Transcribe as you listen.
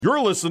You're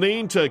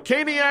listening to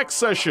Caniac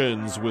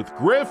Sessions with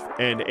Griff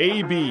and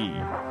AB,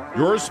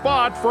 your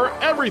spot for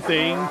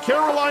everything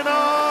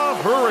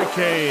Carolina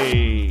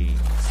Hurricanes.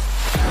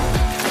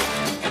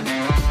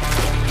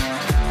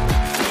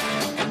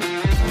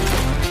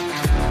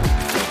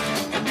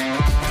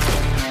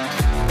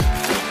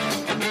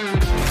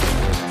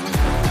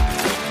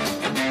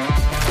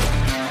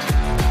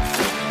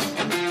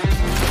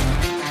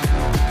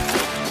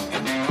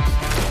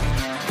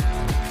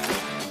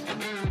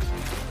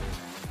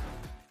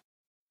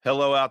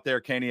 Hello out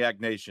there,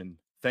 Caniac Nation.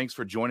 Thanks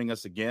for joining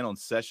us again on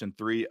Session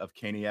 3 of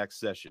Caniac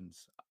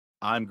Sessions.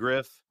 I'm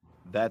Griff,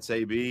 that's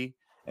AB,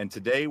 and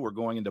today we're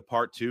going into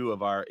Part 2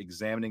 of our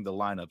Examining the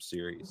Lineup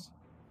series.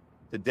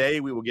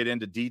 Today we will get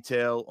into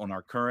detail on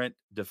our current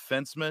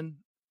defensemen.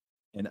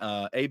 And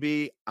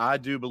AB, I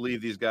do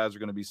believe these guys are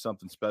going to be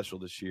something special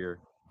this year.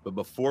 But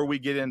before we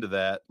get into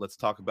that, let's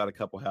talk about a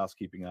couple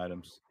housekeeping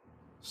items,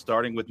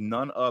 starting with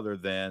none other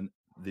than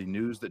the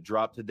news that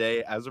dropped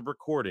today as of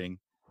recording,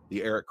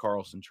 the Erik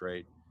Karlsson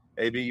trade.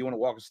 AB, you want to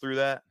walk us through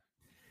that?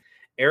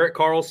 Erik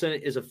Karlsson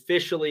is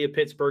officially a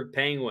Pittsburgh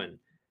Penguin.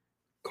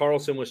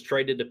 Karlsson was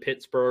traded to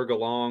Pittsburgh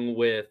along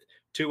with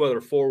two other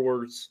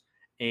forwards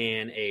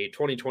and a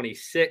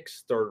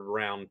 2026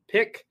 third-round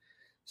pick.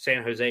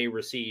 San Jose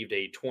received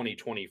a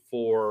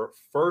 2024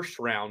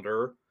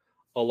 first-rounder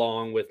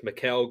along with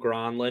Mikael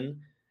Granlund,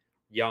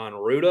 Jan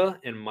Rutta,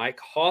 and Mike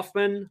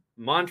Hoffman.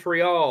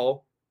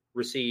 Montreal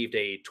received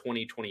a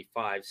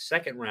 2025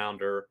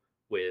 second-rounder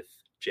with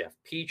Jeff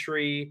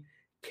Petrie,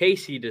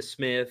 Casey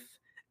DeSmith,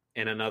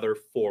 and another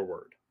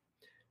forward.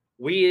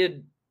 We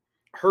had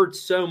heard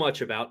so much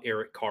about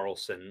Erik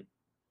Karlsson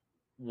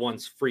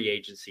once free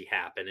agency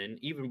happened, and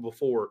even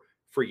before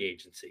free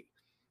agency.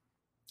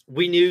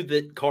 We knew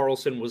that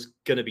Karlsson was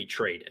going to be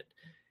traded.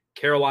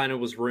 Carolina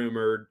was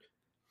rumored.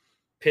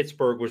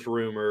 Pittsburgh was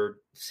rumored.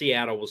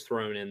 Seattle was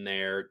thrown in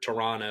there.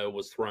 Toronto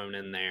was thrown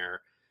in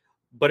there.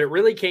 But it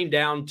really came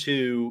down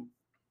to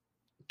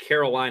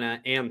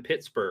Carolina and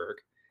Pittsburgh.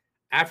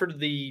 After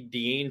the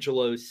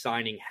DeAngelo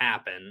signing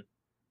happened,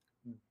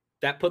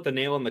 that put the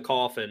nail in the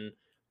coffin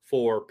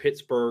for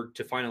Pittsburgh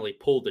to finally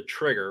pull the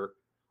trigger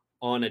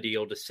on a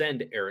deal to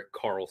send Erik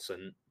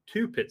Karlsson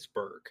to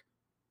Pittsburgh.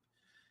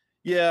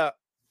 Yeah,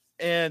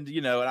 and,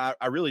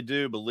 I really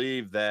do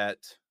believe that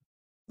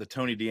the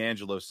Tony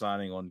DeAngelo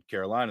signing on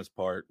Carolina's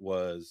part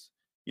was,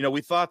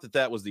 we thought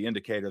that was the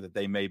indicator that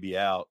they may be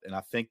out, and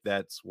I think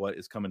that's what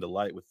is coming to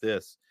light with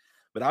this.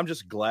 But I'm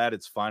just glad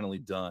it's finally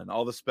done.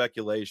 All the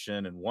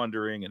speculation and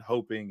wondering and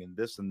hoping and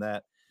this and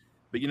that.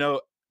 But,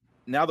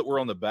 now that we're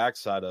on the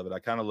backside of it, I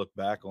kind of look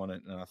back on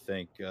it and I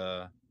think,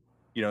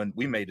 and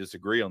we may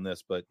disagree on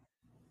this, but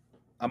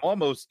I'm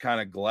almost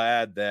kind of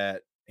glad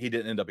that he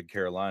didn't end up in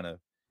Carolina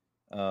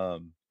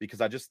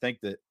because I just think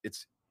that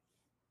it's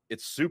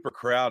super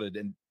crowded.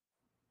 And,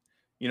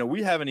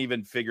 we haven't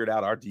even figured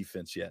out our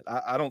defense yet.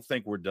 I don't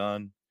think we're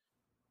done.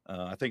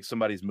 I think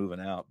somebody's moving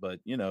out.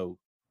 But,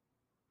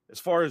 as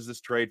far as this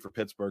trade for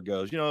Pittsburgh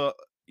goes,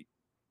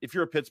 if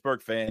you're a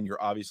Pittsburgh fan,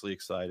 you're obviously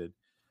excited,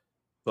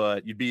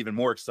 but you'd be even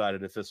more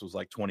excited if this was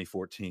like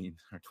 2014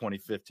 or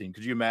 2015.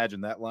 Could you imagine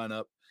that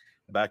lineup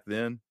back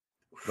then?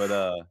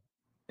 But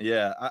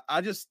yeah, I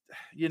just,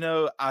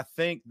 I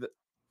think that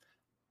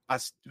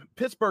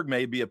Pittsburgh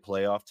may be a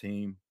playoff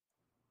team.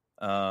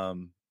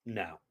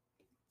 No.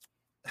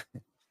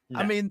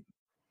 I mean,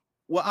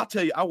 well, I'll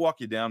tell you, I'll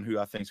walk you down who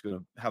I think is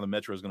how the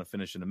Metro is going to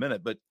finish in a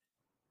minute. But,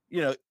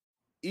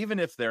 even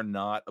if they're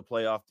not a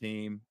playoff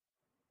team,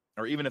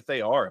 or even if they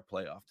are a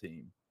playoff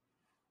team,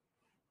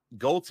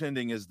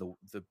 goaltending is the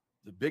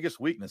biggest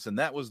weakness. And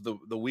that was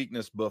the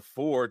weakness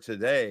before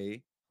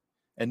today.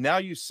 And now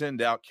you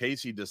send out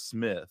Casey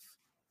DeSmith,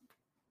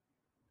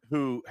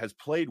 who has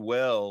played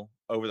well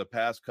over the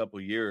past couple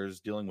of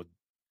years dealing with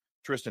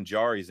Tristan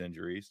Jarry's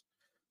injuries.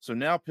 So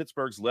now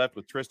Pittsburgh's left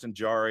with Tristan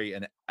Jarry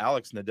and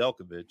Alex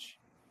Nedeljkovic,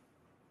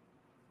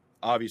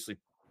 obviously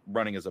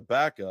running as a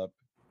backup.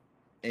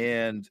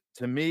 And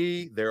to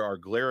me, there are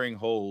glaring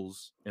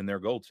holes in their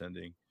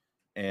goaltending,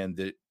 and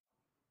that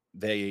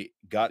they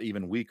got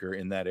even weaker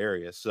in that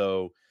area.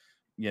 So,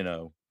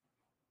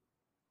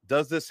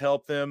 does this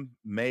help them?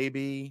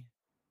 Maybe.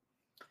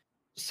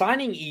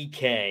 Signing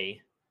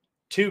EK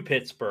to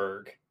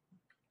Pittsburgh,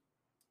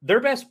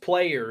 their best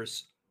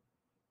players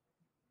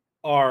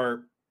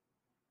are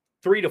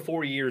 3 to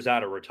 4 years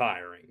out of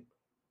retiring.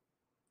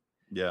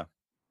 Yeah.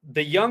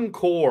 The young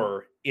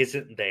core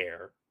isn't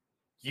there.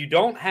 You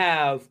don't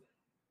have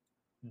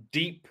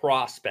deep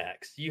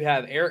prospects. You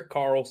have Erik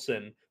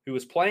Karlsson, who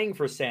was playing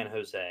for San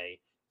Jose.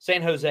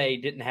 San Jose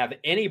didn't have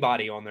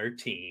anybody on their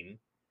team.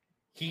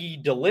 He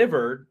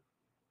delivered,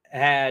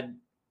 had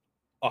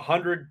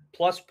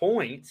 100-plus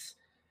points.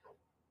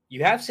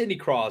 You have Sidney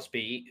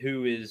Crosby,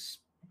 who is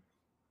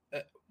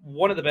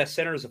one of the best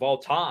centers of all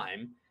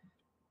time,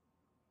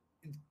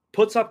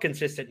 puts up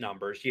consistent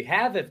numbers. You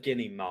have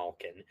Evgeny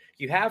Malkin.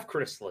 You have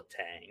Chris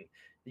Letang.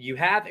 You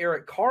have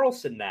Erik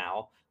Karlsson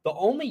now. The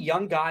only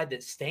young guy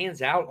that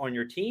stands out on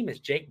your team is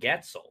Jake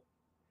Getzel.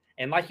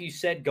 And like you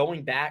said,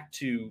 going back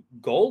to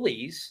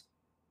goalies,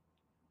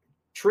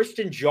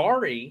 Tristan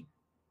Jarry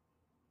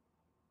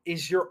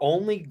is your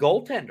only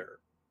goaltender.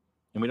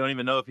 And we don't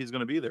even know if he's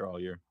going to be there all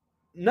year.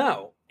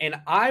 No, and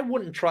I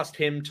wouldn't trust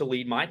him to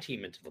lead my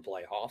team into the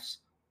playoffs.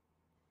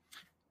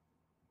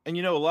 And,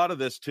 a lot of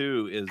this,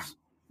 too, is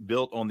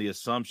built on the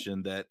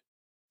assumption that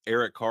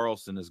Erik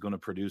Karlsson is going to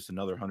produce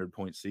another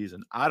 100-point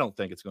season. I don't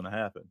think it's going to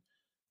happen.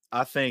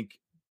 I think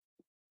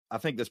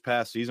this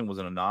past season was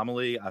an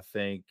anomaly.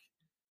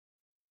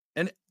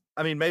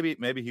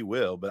 Maybe he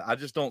will, but I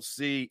just don't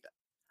see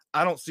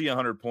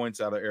 100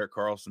 points out of Erik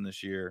Karlsson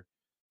this year.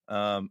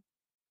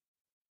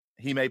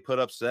 He may put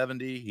up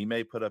 70, he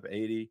may put up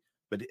 80,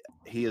 but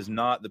he is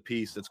not the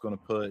piece that's going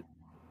to put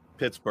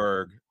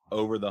Pittsburgh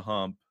over the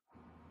hump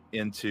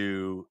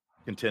into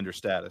contender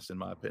status, in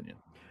my opinion.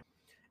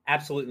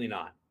 Absolutely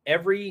not.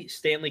 Every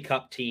Stanley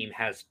Cup team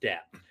has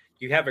depth.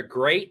 You have a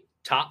great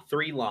top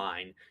 3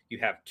 line. You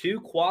have 2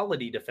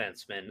 quality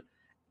defensemen.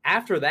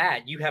 After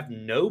that, you have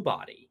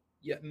nobody.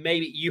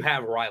 Maybe you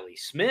have Riley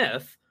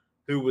Smith,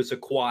 who was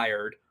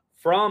acquired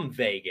from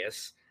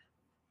Vegas,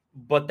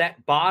 but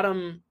that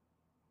bottom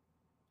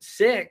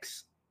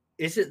 6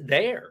 isn't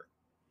there.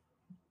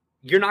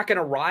 You're not going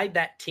to ride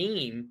that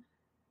team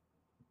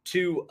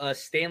to a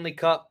Stanley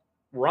Cup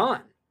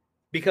run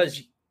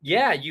because,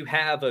 you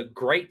have a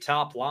great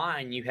top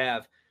line. You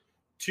have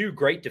 2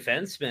 great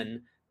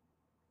defensemen,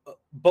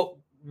 but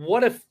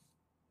what if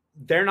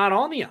they're not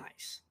on the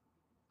ice?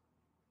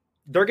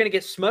 They're going to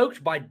get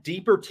smoked by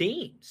deeper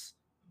teams.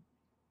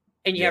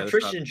 And you have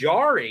Tristan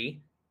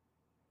Jarry,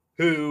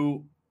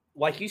 who,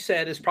 like you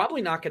said, is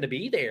probably not going to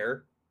be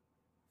there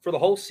for the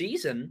whole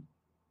season.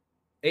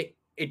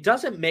 It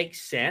doesn't make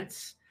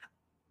sense,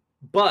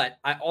 but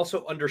I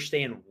also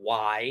understand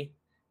why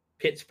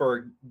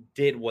Pittsburgh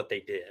did what they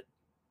did.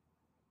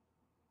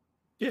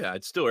 Yeah,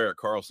 it's still Erik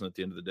Karlsson at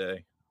the end of the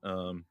day.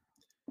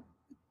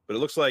 But it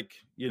looks like,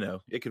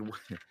 it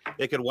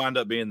could wind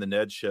up being the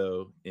Ned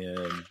show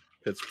in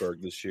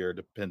Pittsburgh this year,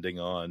 depending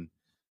on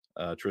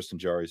Tristan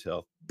Jarry's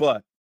health.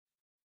 But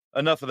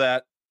enough of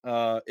that.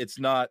 It's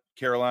not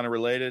Carolina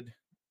related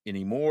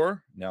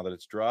anymore now that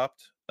it's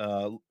dropped.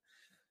 An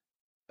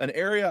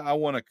area I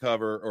want to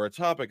cover, or a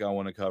topic I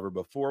want to cover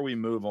before we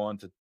move on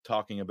to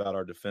talking about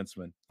our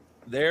defensemen.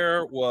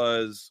 There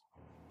was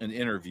an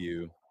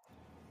interview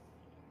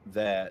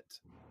that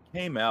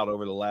came out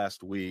over the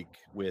last week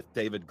with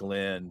David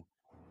Glenn,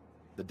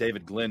 the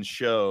David Glenn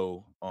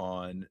show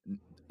on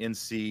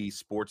NC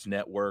Sports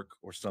Network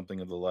or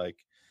something of the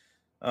like.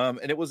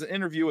 And it was an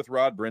interview with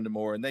Rod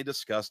Brind'Amour, and they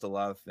discussed a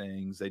lot of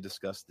things. They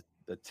discussed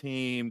the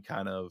team,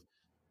 kind of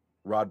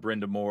Rod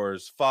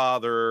Brind'Amour's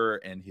father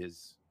and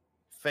his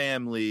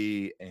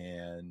family.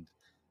 And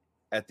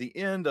at the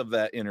end of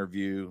that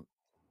interview,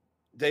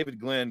 David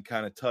Glenn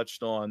kind of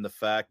touched on the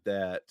fact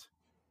that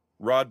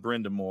Rod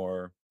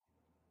Brind'Amour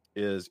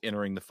is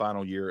entering the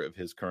final year of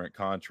his current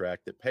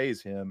contract that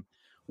pays him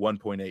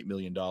 $1.8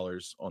 million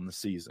on the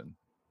season.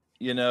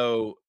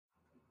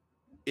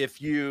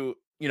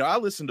 I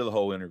listened to the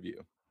whole interview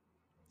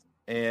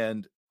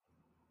and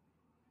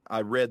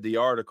I read the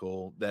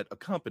article that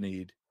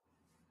accompanied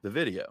the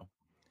video.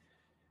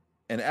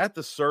 And at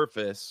the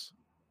surface,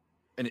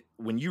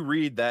 when you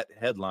read that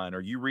headline or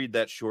you read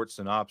that short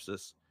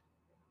synopsis,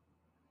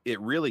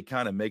 it really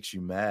kind of makes you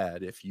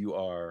mad if you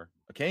are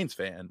a Canes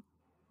fan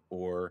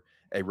or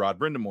a Rod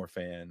Brind'Amour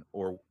fan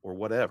or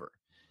whatever.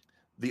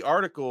 The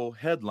article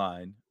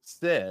headline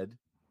said,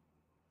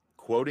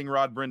 quoting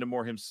Rod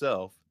Brind'Amour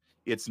himself,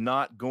 "It's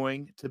not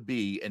going to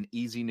be an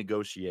easy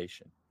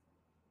negotiation."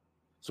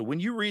 So when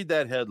you read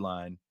that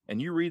headline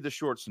and you read the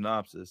short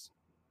synopsis,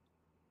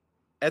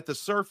 at the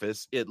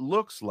surface, it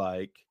looks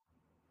like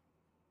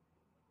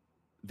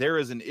there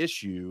is an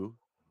issue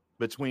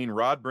between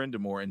Rod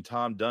Brind'Amour and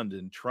Tom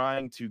Dundon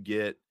trying to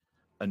get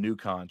a new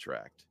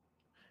contract.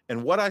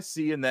 And what I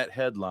see in that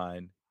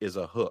headline is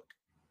a hook.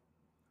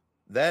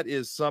 That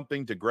is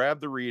something to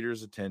grab the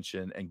reader's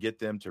attention and get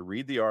them to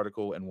read the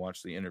article and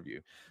watch the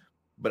interview.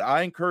 But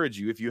I encourage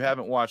you, if you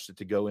haven't watched it,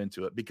 to go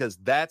into it, because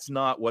that's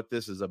not what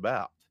this is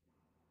about.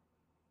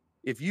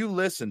 If you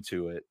listen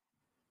to it,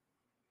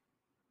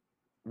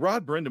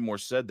 Rod Brind'Amour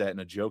said that in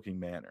a joking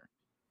manner.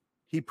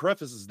 He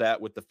prefaces that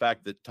with the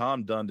fact that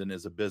Tom Dundon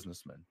is a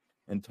businessman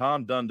and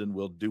Tom Dundon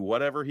will do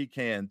whatever he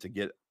can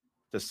to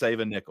save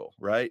a nickel,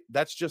 right?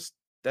 That's just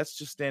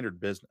standard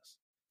business.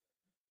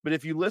 But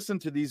if you listen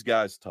to these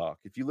guys talk,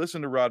 if you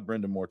listen to Rod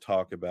Brind'Amour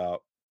talk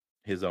about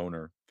his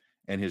owner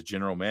and his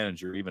general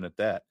manager, even at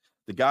that,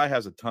 the guy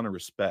has a ton of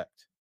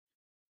respect.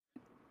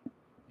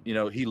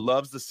 He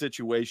loves the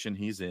situation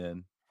he's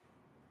in.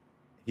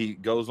 He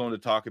goes on to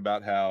talk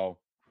about how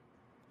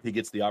he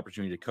gets the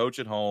opportunity to coach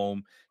at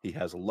home. He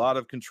has a lot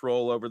of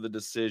control over the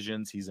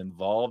decisions. He's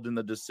involved in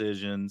the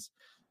decisions.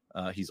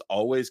 He's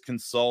always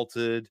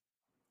consulted,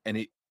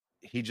 and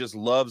he just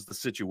loves the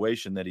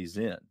situation that he's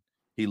in.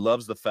 He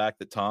loves the fact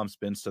that Tom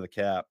spins to the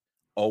cap,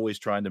 always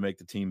trying to make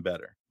the team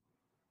better.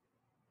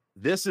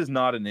 This is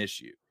not an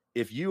issue.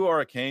 If you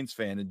are a Canes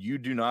fan and you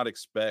do not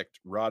expect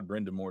Rod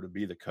Brind'Amour to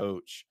be the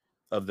coach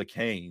of the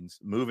Canes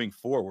moving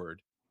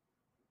forward,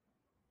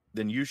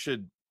 then you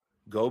should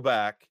go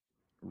back,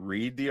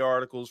 read the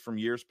articles from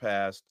years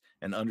past,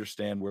 and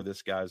understand where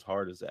this guy's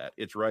heart is at.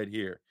 It's right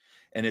here.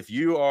 And if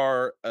you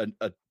are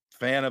a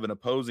fan of an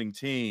opposing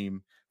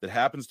team that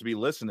happens to be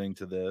listening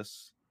to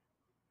this,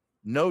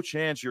 no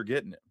chance you're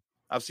getting him.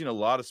 I've seen a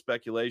lot of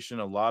speculation,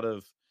 a lot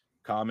of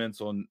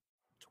comments on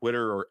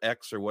Twitter or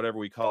X or whatever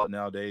we call it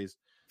nowadays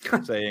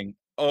saying,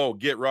 oh,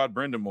 get Rod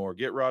Brind'Amour,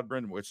 get Rod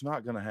Brind'Amour. It's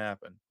not going to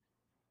happen.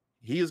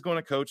 He is going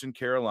to coach in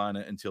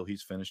Carolina until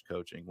he's finished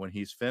coaching. When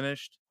he's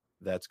finished,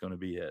 that's going to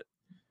be it.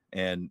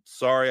 And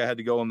sorry I had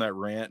to go on that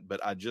rant,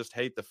 but I just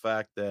hate the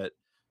fact that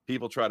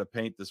people try to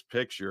paint this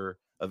picture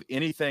of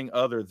anything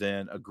other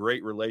than a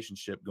great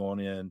relationship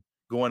going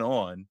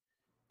on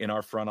in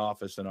our front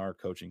office and our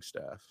coaching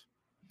staff.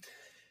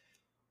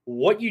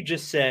 What you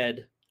just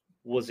said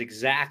was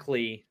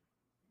exactly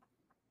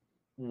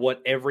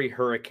what every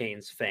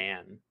Hurricanes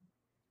fan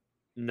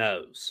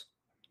knows.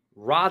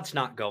 Rod's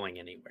not going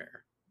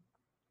anywhere.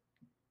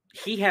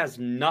 He has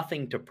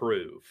nothing to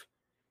prove.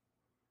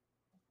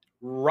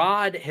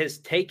 Rod has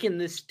taken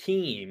this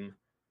team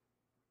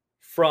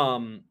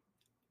from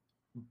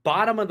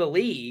bottom of the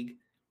league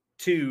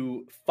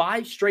to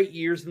 5 straight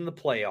years in the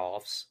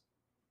playoffs,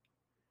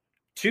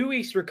 2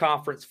 Eastern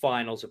Conference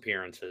Finals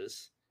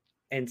appearances,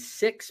 and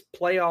 6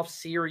 playoff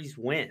series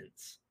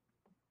wins.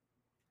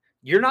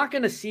 You're not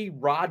going to see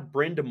Rod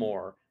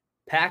Brind'Amour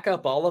pack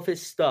up all of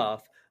his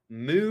stuff,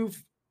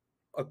 move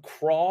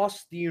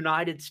across the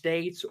United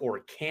States or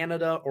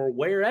Canada or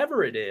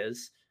wherever it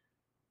is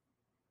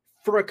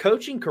for a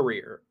coaching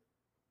career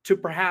to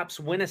perhaps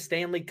win a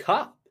Stanley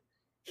Cup.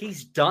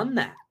 He's done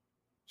that.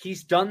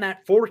 He's done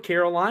that for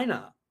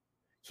Carolina.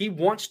 He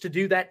wants to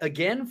do that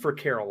again for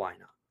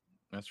Carolina.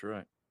 That's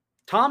right.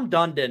 Tom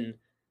Dundon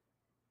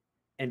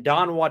and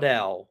Don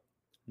Waddell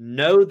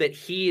know that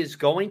he is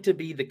going to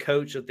be the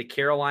coach of the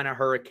Carolina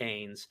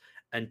Hurricanes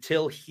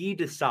until he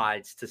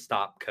decides to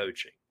stop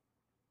coaching.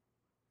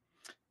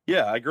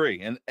 Yeah, I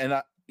agree. And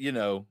I,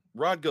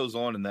 Rod goes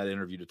on in that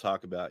interview to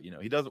talk about,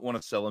 he doesn't want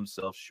to sell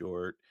himself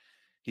short.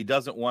 He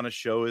doesn't want to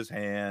show his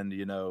hand,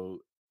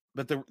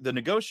 but the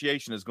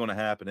negotiation is going to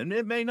happen, and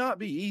it may not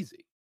be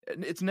easy.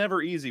 It's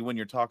never easy when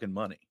you're talking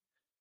money,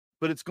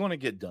 but it's going to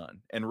get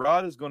done. And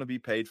Rod is going to be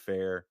paid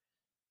fair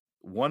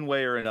one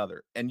way or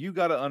another. And you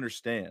got to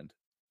understand,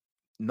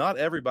 not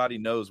everybody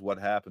knows what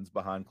happens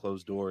behind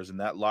closed doors in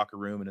that locker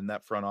room and in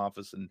that front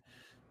office. And,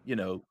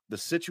 the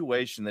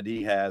situation that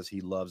he has,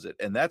 he loves it.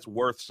 And that's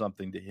worth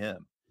something to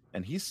him.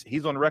 And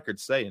he's on record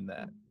saying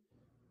that.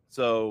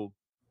 So,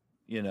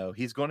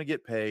 he's going to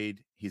get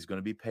paid. He's going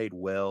to be paid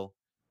well,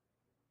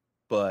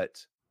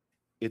 but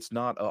it's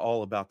not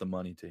all about the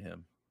money to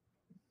him.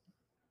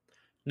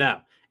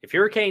 No, if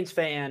you're a Canes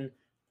fan,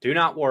 do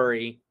not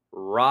worry.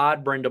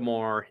 Rod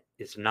Brind'Amour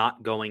is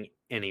not going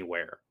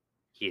anywhere.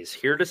 He is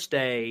here to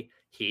stay.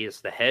 He is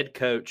the head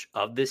coach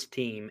of this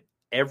team.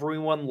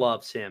 Everyone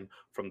loves him,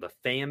 from the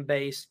fan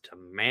base to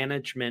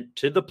management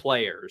to the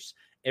players.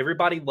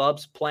 Everybody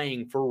loves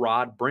playing for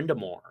Rod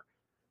Brind'Amour.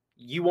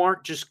 You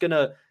aren't just going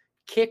to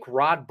kick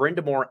Rod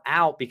Brind'Amour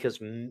out because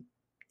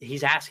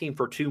he's asking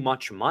for too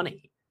much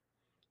money.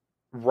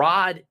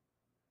 Rod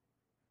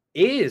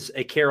is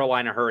a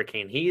Carolina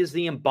Hurricane. He is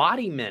the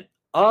embodiment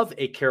of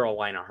a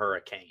Carolina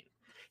Hurricane.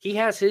 He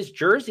has his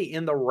jersey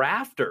in the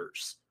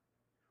rafters.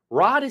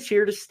 Rod is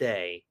here to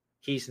stay.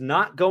 He's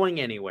not going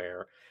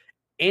anywhere.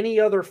 Any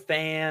other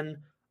fan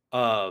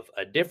of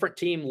a different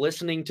team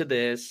listening to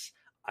this,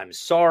 I'm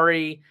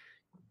sorry.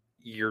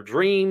 Your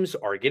dreams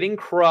are getting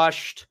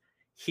crushed.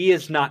 He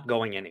is not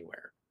going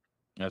anywhere.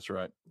 That's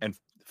right. And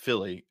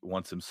Philly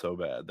wants him so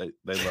bad. They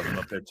love him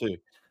up there too.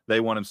 They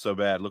want him so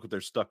bad. Look what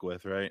they're stuck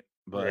with, right?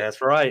 But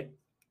that's right.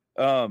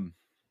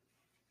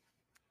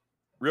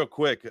 Real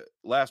quick,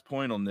 last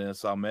point on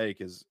this I'll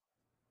make is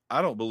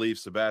I don't believe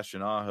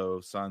Sebastian Aho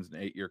signs an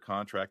 8-year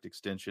contract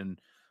extension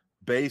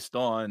based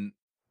on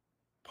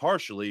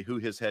partially who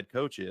his head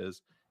coach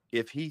is,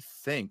 if he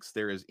thinks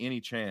there is any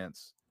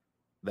chance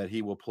that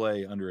he will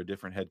play under a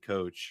different head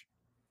coach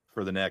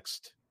for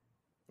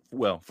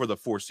the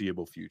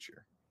foreseeable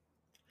future.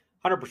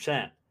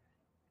 100%.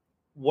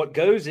 What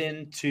goes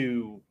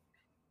into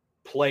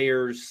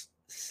players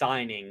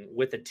signing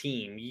with a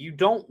team, you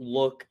don't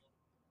look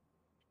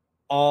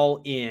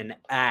all in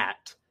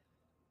at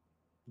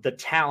the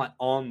talent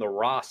on the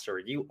roster.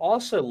 You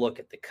also look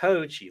at the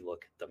coach, you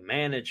look at the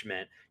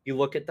management, you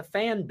look at the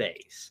fan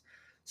base.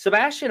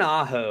 Sebastian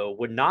Aho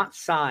would not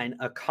sign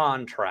a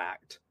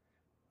contract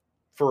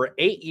for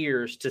 8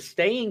 years to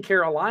stay in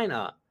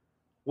Carolina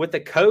with a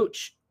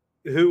coach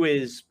who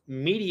is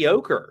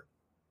mediocre.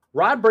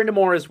 Rod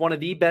Brind'Amour is one of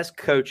the best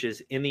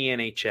coaches in the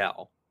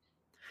NHL.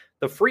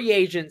 The free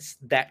agents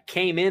that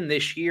came in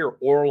this year,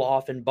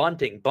 Orlov and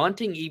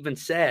Bunting even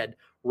said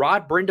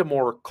Rod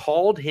Brind'Amour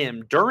called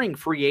him during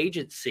free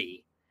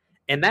agency,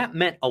 and that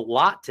meant a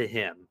lot to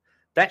him.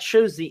 That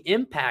shows the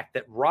impact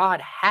that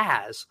Rod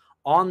has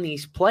on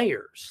these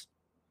players.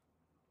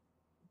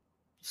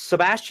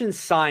 Sebastian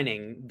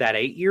signing that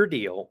 8-year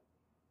deal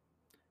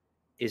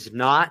is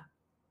not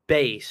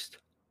based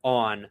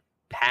on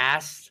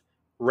past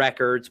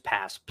records,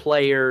 past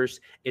players.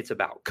 It's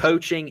about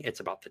coaching.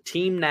 It's about the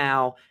team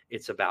now.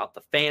 It's about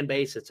the fan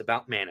base. It's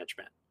about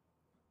management.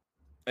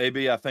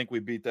 AB, I think we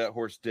beat that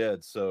horse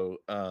dead. So,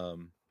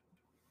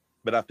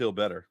 but I feel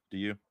better. Do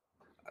you?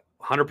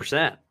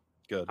 100%.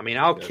 Good. I mean,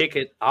 I'll kick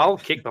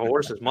the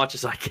horse as much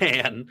as I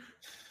can.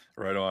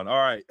 Right on. All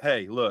right.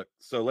 Hey, look,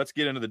 so let's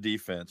get into the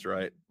defense,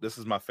 right? This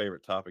is my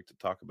favorite topic to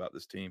talk about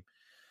this team.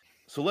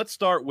 So let's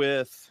start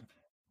with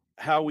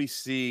how we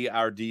see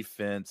our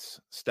defense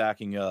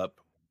stacking up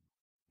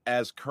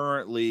as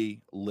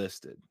currently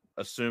listed,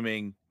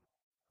 assuming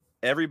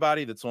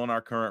everybody that's on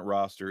our current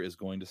roster is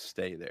going to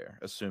stay there,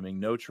 assuming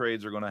no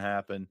trades are going to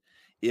happen.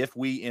 If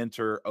we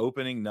enter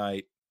opening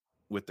night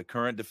with the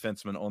current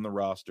defensemen on the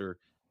roster,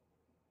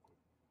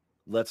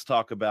 let's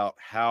talk about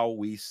how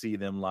we see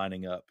them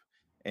lining up.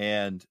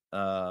 And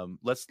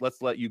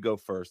let's let you go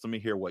first. Let me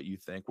hear what you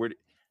think.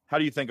 How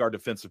do you think our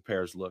defensive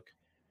pairs look?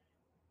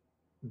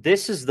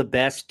 This is the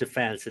best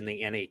defense in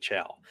the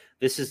NHL.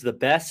 This is the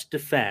best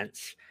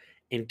defense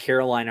in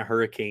Carolina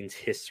Hurricanes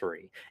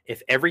history.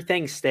 If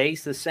everything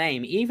stays the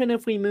same, even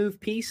if we move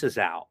pieces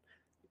out,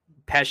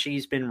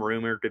 Pesce's been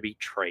rumored to be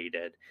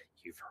traded.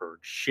 You've heard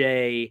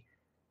Shea.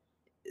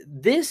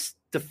 This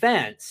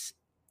defense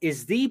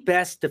is the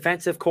best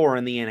defensive core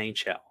in the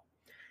NHL.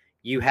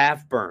 You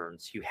have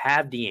Burns, you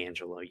have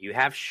DeAngelo, you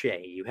have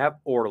Shea, you have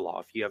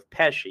Orlov, you have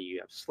Pesce, you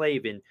have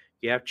Slavin,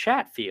 you have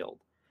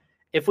Chatfield.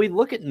 If we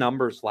look at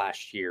numbers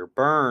last year,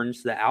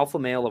 Burns, the alpha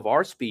male of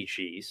our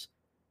species,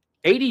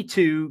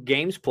 82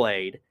 games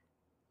played,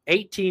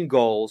 18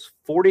 goals,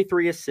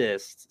 43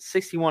 assists,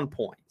 61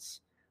 points.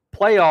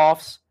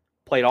 Playoffs,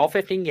 played all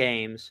 15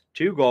 games,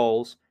 2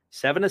 goals,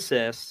 7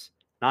 assists,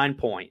 9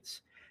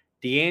 points.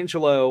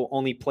 DeAngelo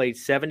only played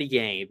 70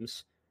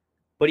 games,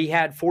 but he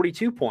had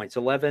 42 points,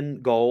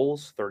 11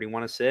 goals,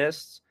 31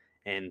 assists.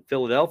 And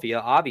Philadelphia,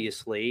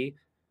 obviously,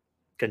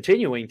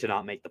 continuing to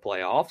not make the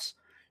playoffs.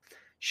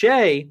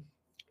 Shea,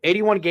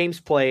 81 games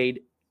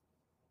played,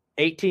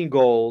 18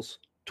 goals,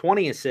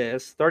 20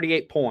 assists,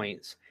 38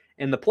 points.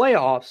 In the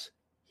playoffs,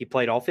 he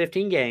played all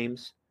 15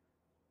 games,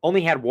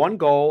 only had 1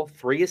 goal,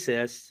 3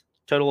 assists,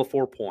 total of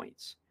 4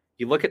 points.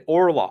 You look at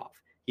Orlov,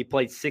 he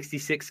played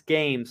 66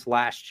 games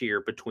last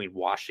year between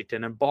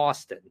Washington and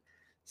Boston.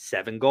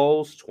 7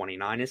 goals,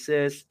 29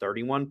 assists,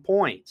 31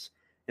 points.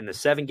 In the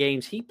 7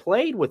 games he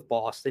played with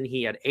Boston,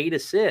 he had 8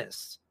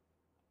 assists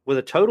with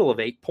a total of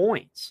 8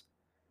 points.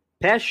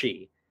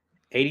 Pesce,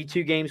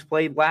 82 games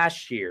played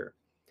last year,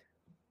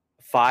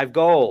 5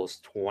 goals,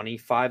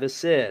 25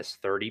 assists,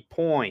 30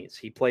 points.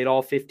 He played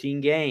all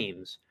 15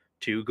 games,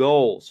 2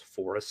 goals,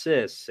 4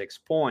 assists, 6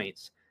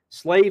 points.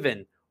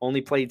 Slavin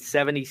only played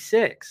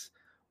 76.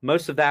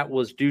 Most of that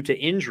was due to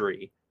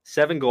injury.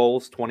 7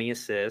 goals, 20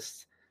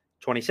 assists,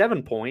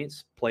 27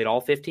 points, played all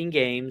 15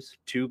 games,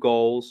 2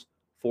 goals,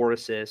 4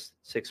 assists,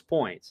 6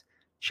 points.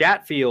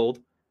 Chatfield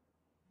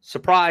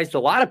surprised a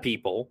lot of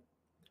people.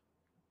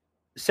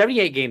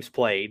 78 games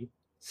played,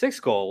 6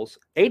 goals,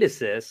 8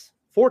 assists,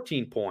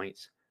 14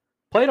 points,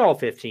 played all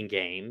 15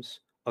 games,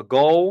 a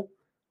goal,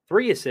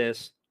 3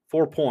 assists,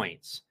 4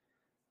 points.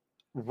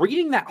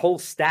 Reading that whole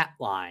stat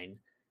line,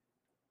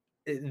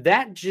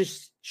 that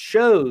just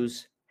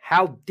shows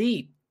how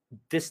deep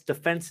this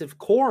defensive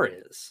core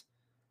is.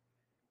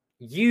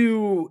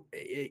 You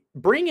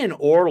bring in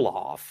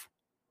Orlov,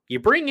 you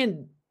bring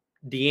in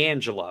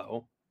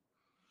DeAngelo,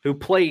 who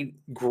played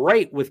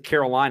great with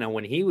Carolina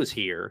when he was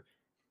here.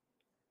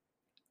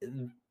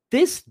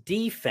 This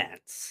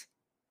defense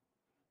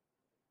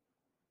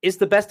is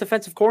the best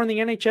defensive core in the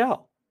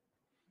NHL.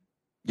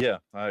 Yeah,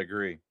 I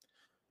agree.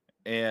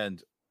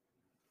 And,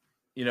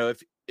 you know,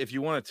 if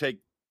you want to take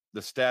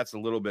the stats a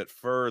little bit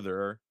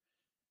further,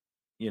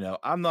 you know,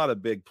 I'm not a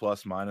big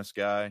plus minus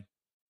guy.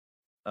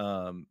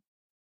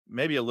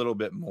 Maybe a little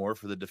bit more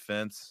for the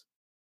defense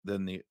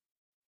than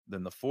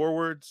the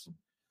forwards.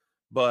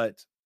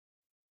 But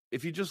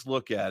if you just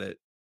look at it,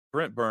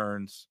 Brent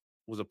Burns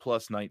was a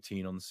plus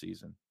 19 on the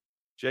season.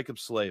 Jacob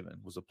Slavin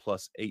was a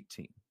plus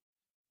 18.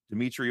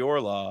 Dmitry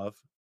Orlov,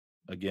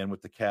 again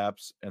with the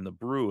Caps and the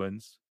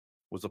Bruins,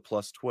 was a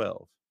plus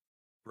 12.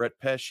 Brett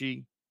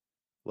Pesce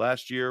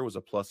last year was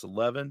a plus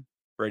 11.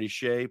 Brady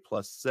Shea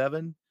plus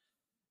 7.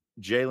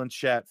 Jalen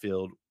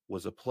Chatfield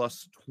was a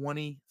plus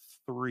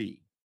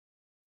 23.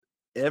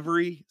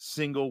 Every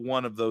single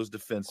one of those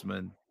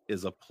defensemen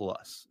is a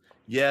plus.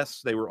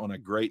 Yes, they were on a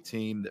great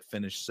team that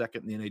finished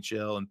second in the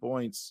NHL in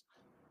points,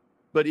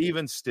 but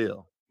even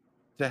still,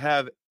 to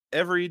have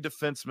every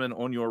defenseman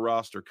on your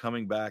roster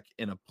coming back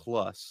in a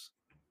plus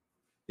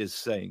is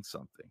saying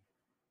something.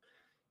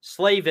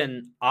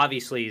 Slavin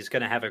obviously is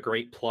going to have a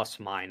great plus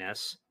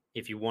minus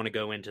if you want to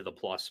go into the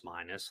plus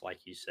minus, like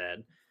you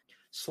said.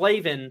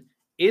 Slavin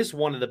is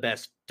one of the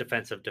best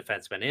defensive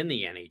defensemen in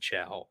the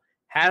NHL,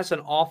 has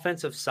an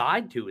offensive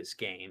side to his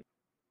game.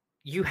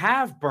 You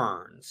have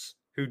Burns,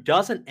 who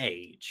doesn't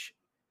age,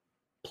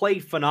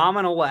 played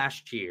phenomenal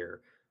last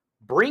year.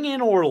 Bring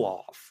in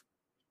Orlov.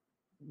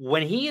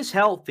 When he is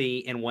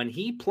healthy and when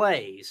he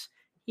plays,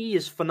 he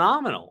is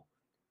phenomenal.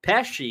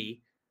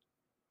 Pesce,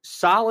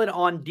 solid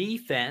on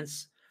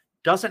defense,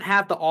 doesn't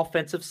have the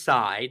offensive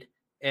side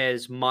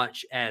as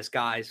much as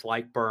guys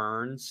like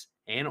Burns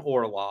and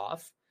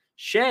Orlov.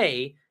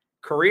 Shea,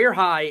 career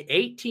high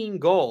 18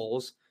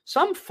 goals.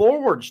 Some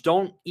forwards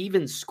don't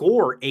even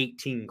score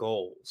 18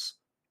 goals.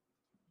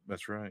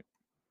 That's right.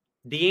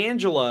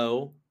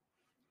 D'Angelo,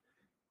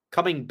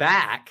 coming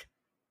back,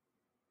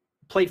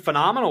 played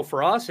phenomenal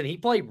for us, and he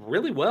played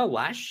really well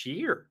last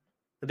year.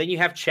 And then you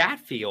have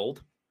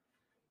Chatfield.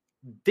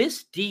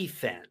 This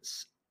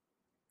defense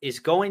is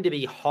going to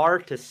be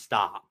hard to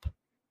stop,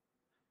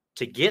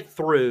 to get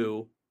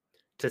through,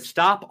 to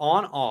stop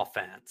on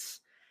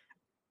offense.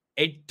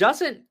 It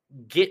doesn't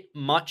get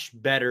much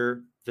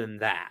better than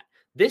that.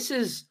 This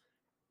is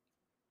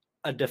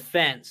a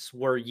defense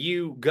where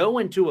you go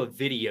into a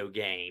video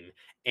game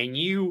and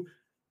you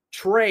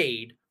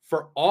trade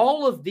for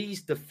all of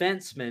these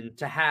defensemen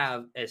to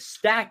have a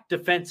stacked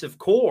defensive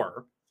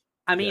core.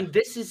 I mean,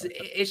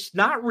 it's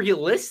not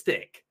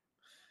realistic,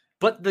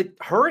 but the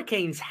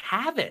Hurricanes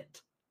have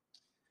it.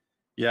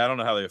 Yeah, I don't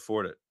know how they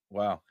afford it.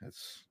 Wow,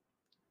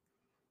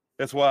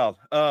 that's wild.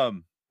 But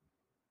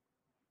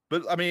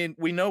I mean,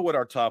 we know what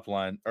our top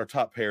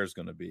pair is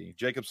going to be: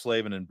 Jacob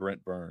Slavin and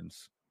Brent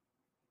Burns.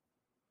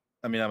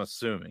 I mean, I'm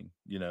assuming,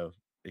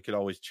 it could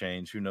always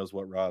change. Who knows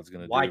what Rod's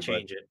going to do? Why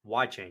change it?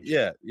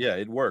 Yeah,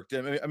 it worked.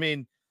 I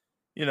mean,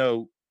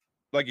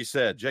 like you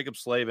said, Jacob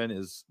Slavin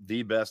is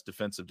the best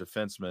defensive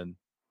defenseman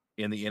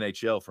in the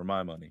NHL for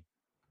my money.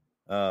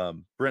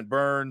 Brent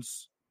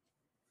Burns,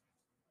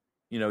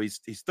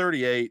 he's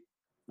 38.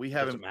 We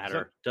haven't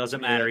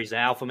Doesn't matter. He's the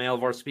alpha male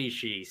of our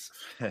species.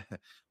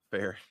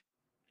 Fair.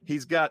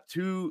 He's got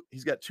two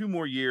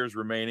more years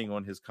remaining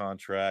on his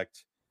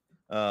contract.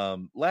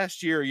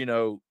 Last year,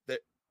 that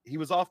he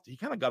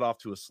kind of got off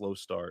to a slow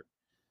start.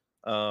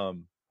 But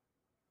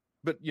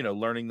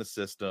learning the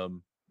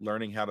system,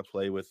 learning how to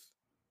play with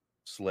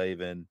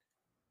Slavin,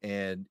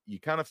 and you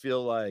kind of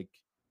feel like,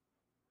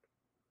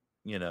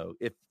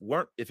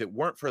 if it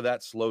weren't for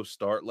that slow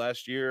start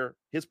last year,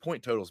 his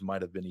point totals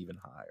might have been even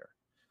higher.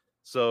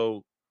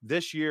 So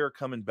this year,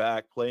 coming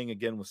back, playing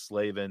again with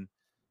Slavin,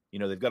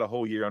 they've got a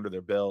whole year under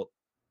their belt.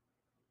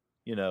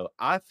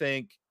 I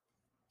think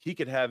he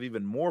could have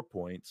even more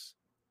points,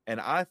 and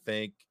I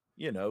think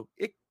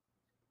it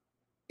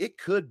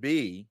could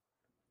be.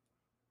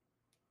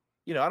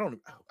 I don't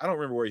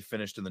remember where he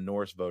finished in the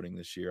Norris voting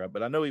this year,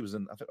 but I know he was I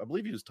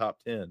believe he was top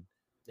 10.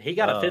 He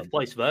got a 5th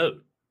place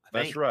vote.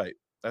 That's right.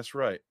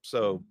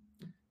 So,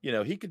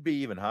 he could be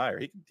even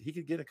higher. He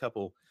could get a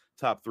couple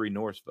top 3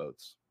 Norris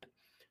votes.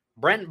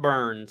 Brent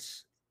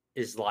Burns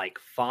is like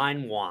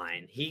fine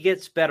wine. He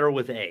gets better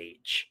with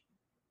age.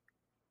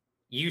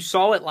 You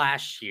saw it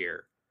last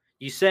year.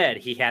 You said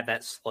he had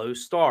that slow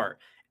start.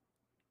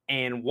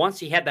 And once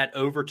he had that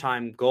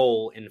overtime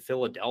goal in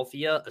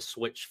Philadelphia, a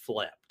switch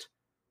flipped.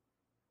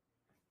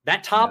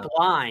 That top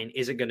line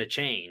isn't going to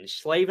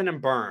change. Slavin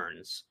and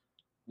Burns,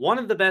 one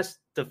of the best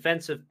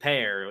defensive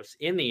pairs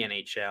in the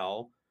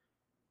NHL,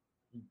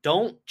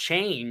 don't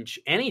change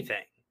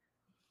anything.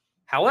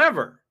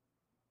 However,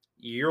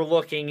 you're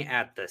looking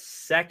at the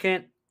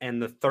second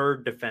and the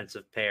third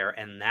defensive pair,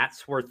 and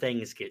that's where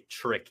things get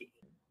tricky.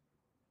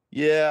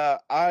 Yeah,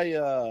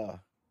 I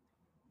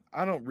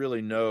don't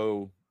really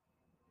know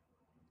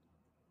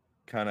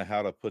kind of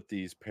how to put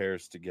these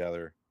pairs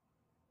together.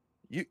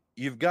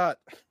 You've got,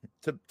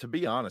 to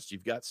be honest,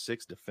 you've got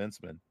 6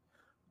 defensemen.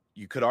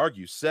 You could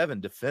argue 7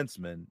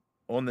 defensemen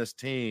on this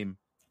team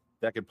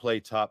that could play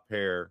top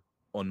pair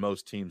on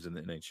most teams in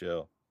the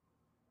NHL.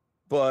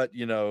 But,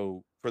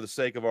 for the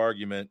sake of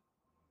argument,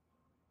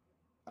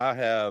 I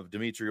have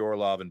Dmitry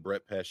Orlov and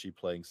Brett Pesce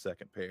playing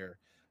second pair.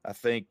 I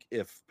think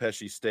if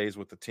Pesce stays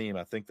with the team,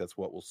 I think that's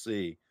what we'll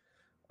see.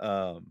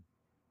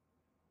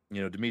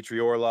 Dmitry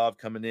Orlov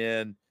coming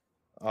in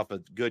off a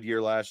good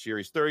year last year.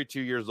 He's 32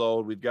 years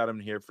old. We've got him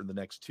here for the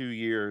next 2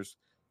 years.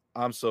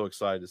 I'm so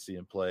excited to see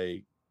him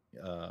play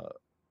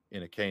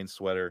in a Cane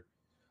sweater.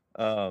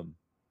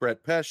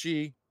 Brett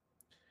Pesce,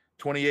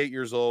 28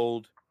 years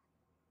old.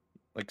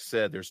 Like I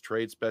said, there's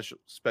trade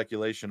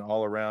speculation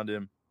all around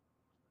him.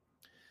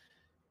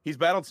 He's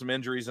battled some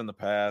injuries in the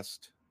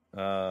past.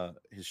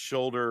 His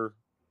shoulder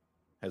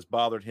has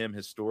bothered him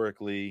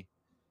historically.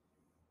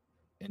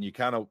 And you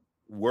kind of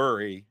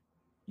worry,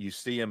 you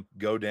see him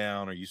go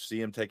down or you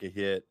see him take a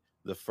hit.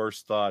 The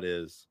first thought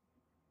is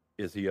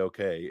he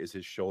okay? Is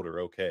his shoulder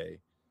okay?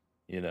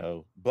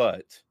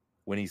 But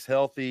when he's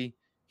healthy,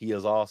 he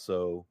is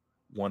also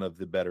one of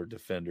the better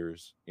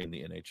defenders in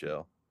the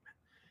NHL.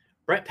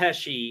 Brett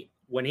Pesce,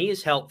 when he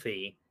is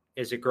healthy,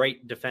 is a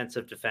great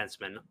defensive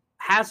defenseman.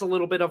 Has a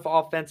little bit of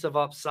offensive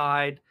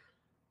upside,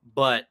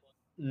 but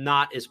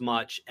not as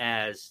much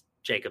as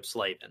Jacob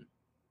Slavin.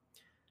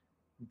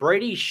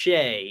 Brady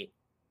Shea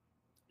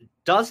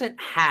doesn't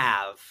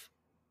have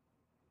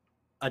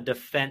a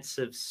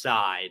defensive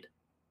side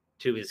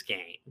to his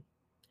game.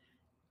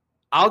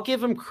 I'll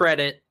give him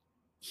credit.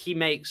 He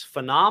makes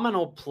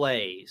phenomenal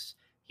plays.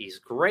 He's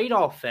great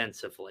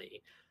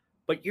offensively,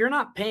 but you're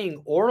not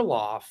paying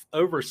Orlov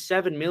over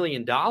 $7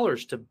 million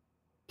to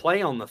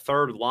play on the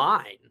third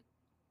line.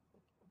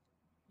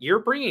 You're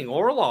bringing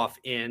Orlov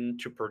in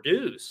to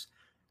produce,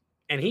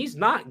 and he's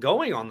not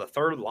going on the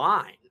third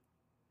line.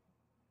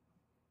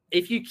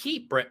 If you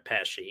keep Brett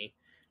Pesce,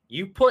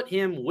 you put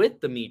him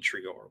with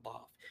Dmitry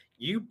Orlov.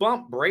 You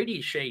bump Brady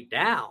Shea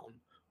down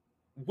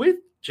with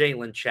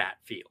Jalen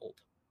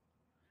Chatfield.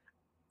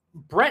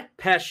 Brett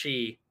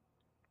Pesce,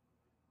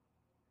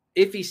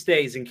 if he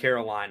stays in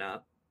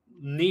Carolina,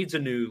 needs a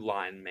new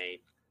line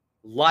mate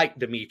like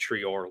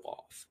Dmitry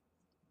Orlov.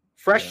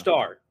 Fresh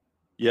start.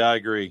 Yeah, I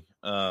agree.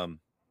 I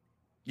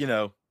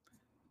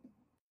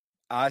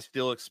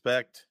still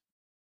expect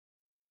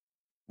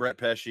Brett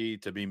Pesce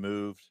to be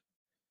moved,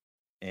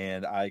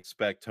 and I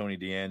expect Tony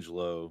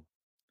DeAngelo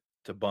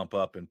to bump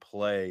up and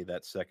play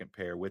that second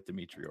pair with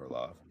Dmitry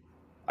Orlov.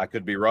 I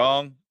could be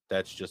wrong.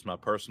 That's just my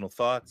personal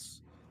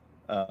thoughts.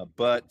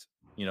 But,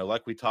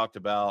 like we talked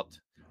about,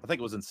 I think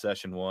it was in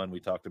session 1, we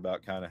talked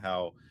about kind of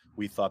how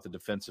we thought the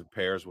defensive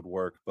pairs would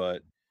work.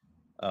 But,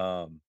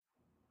 I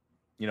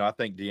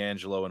think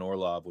DeAngelo and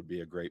Orlov would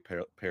be a great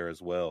pair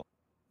as well.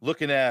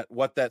 Looking at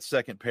what that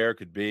second pair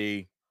could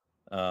be,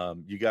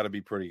 you got to be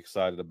pretty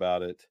excited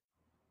about it.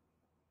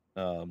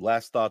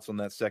 Last thoughts on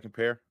that second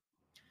pair?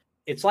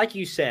 It's like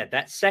you said,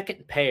 that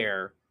second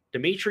pair,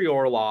 Dmitry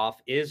Orlov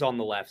is on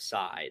the left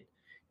side.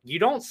 You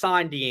don't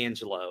sign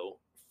DeAngelo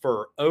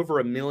for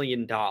over $1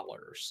 million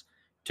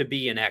to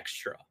be an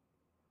extra.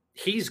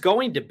 He's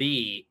going to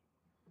be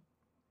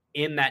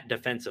in that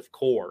defensive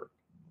core.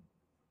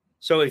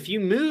 So if you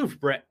move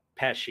Brett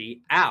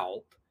Pesce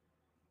out,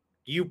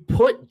 you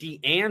put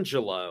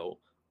DeAngelo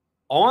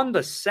on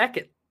the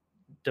second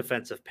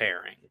defensive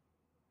pairing.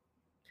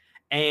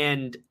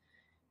 And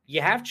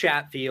you have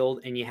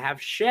Chatfield and you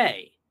have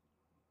Shea.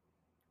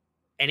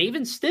 And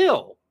even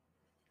still,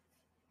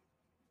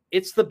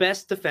 it's the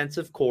best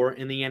defensive core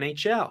in the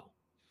NHL.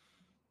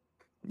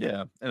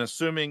 Yeah, and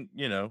assuming,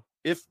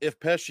 if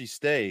Pesce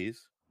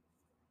stays,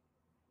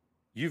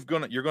 you're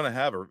gonna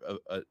have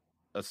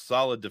a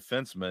solid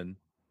defenseman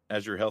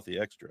as your healthy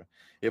extra.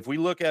 If we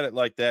look at it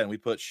like that and we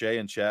put Shea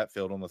and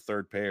Chatfield on the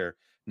third pair,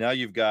 now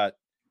you've got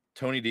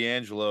Tony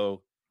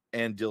DeAngelo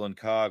and Dylan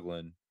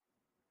Coghlan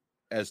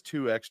as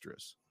 2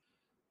 extras.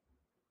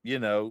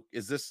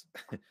 Is this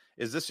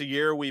a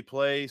year we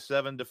play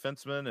 7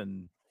 defensemen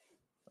and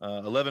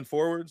 11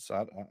 forwards?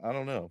 I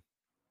don't know.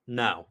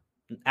 No,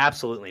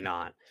 absolutely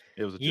not.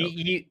 It was a joke.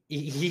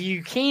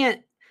 You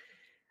can't.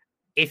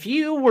 If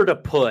you were to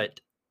put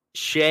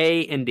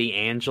Shea and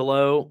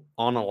DeAngelo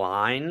on a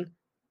line,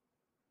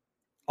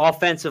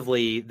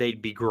 offensively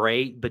they'd be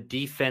great, but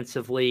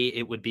defensively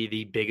it would be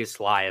the biggest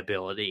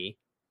liability.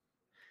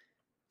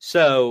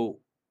 So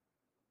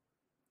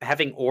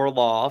having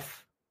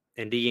Orlov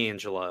and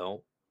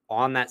DeAngelo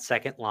on that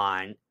second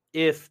line,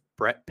 if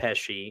Brett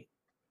Pesce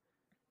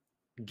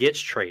gets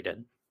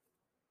traded,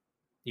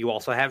 you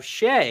also have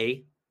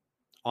Shea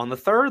on the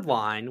third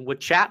line with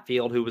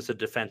Chatfield, who was a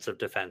defensive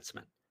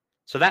defenseman.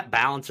 So that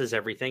balances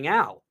everything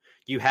out.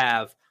 You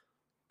have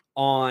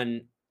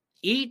on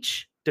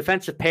each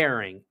defensive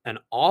pairing an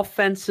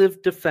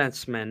offensive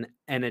defenseman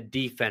and a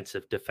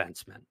defensive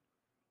defenseman.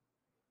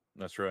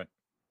 That's right.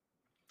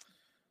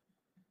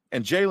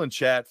 And Jalen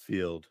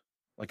Chatfield,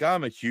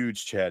 I'm a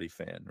huge Chatty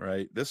fan,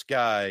 right? This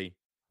guy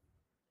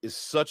is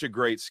such a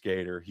great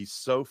skater. He's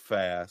so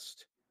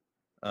fast.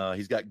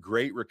 He's got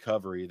great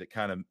recovery that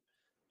kind of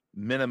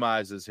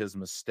minimizes his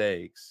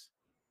mistakes.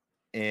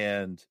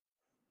 And,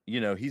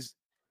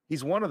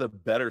 he's one of the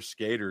better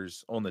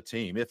skaters on the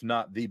team, if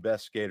not the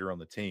best skater on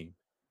the team.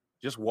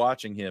 Just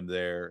watching him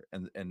there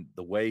and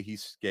the way he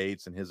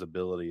skates and his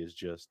ability is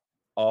just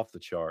off the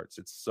charts.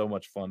 It's so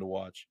much fun to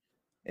watch.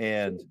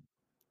 And,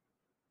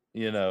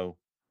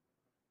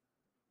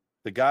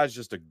 the guy's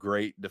just a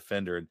great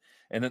defender.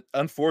 And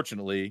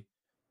unfortunately,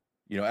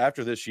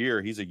 after this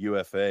year, he's a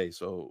UFA.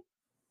 So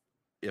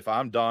if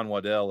I'm Don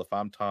Waddell, if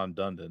I'm Tom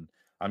Dundon,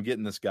 I'm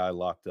getting this guy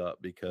locked up,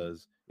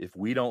 because if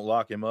we don't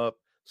lock him up,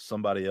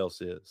 somebody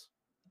else is.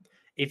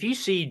 If you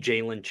see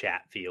Jalen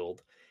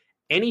Chatfield,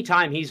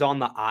 anytime he's on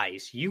the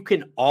ice, you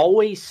can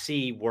always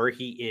see where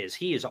he is.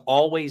 He is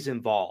always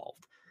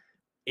involved.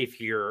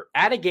 If you're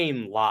at a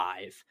game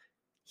live,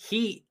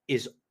 he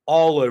is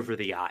all over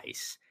the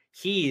ice.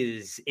 He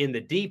is in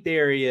the deep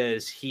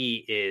areas.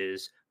 He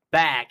is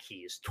back. He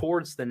is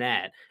towards the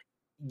net.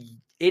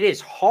 It is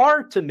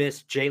hard to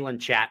miss Jalen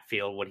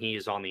Chatfield when he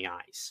is on the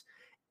ice.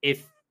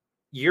 If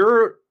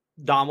you're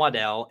Don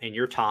Waddell and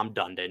you're Tom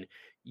Dundon,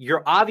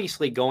 you're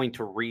obviously going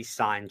to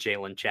re-sign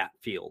Jalen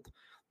Chatfield.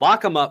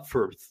 Lock him up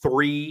for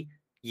 3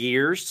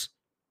 years,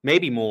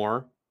 maybe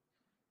more.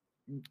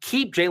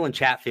 Keep Jalen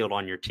Chatfield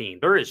on your team.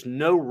 There is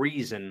no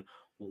reason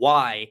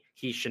why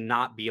he should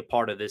not be a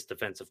part of this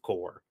defensive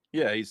core.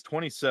 Yeah, he's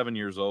 27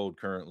 years old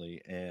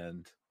currently,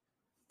 and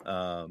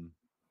I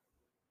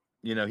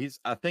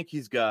think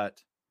he's got,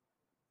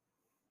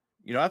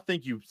 I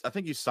think you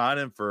sign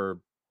him for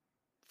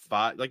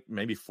 5,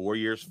 maybe 4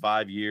 years,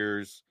 5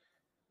 years.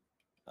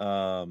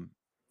 You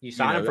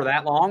sign him for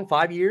that long,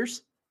 5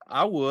 years?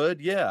 I would,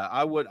 yeah.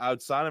 I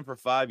would sign him for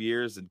 5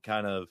 years and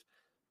kind of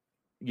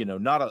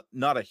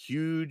not a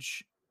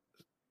huge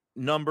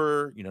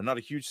number, not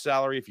a huge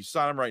salary. If you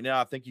sign him right now,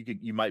 I think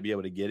you might be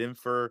able to get him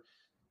for,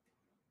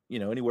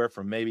 anywhere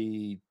from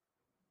maybe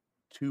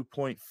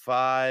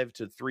 2.5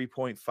 to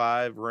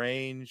 3.5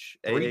 range.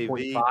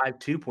 3.5,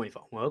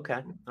 2.5. Well,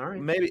 okay. All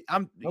right. Maybe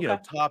I'm, Okay.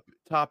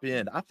 top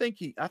end. I think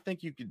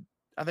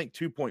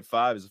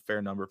 2.5 is a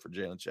fair number for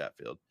Jalen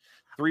Chatfield.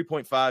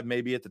 3.5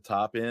 maybe at the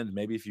top end,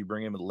 maybe if you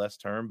bring him at less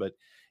term, but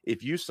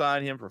if you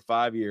sign him for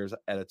 5 years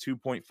at a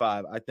 2.5,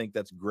 I think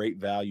that's great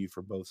value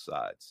for both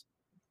sides.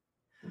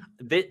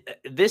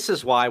 This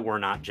is why we're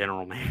not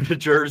general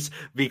managers,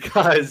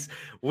 because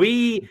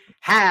we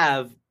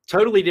have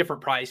totally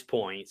different price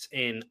points,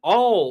 and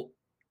all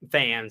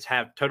fans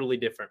have totally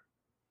different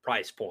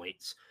price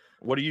points.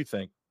 What do you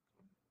think?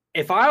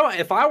 If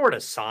I were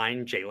to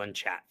sign Jalen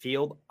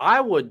Chatfield,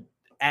 I would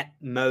at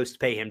most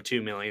pay him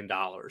 $2 million.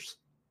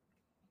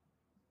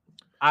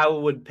 I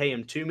would pay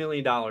him $2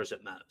 million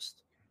at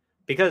most,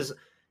 because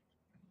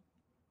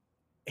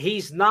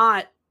he's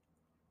not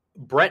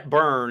Brett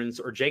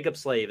Burns or Jacob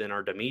Slavin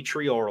or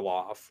Dmitry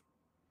Orlov.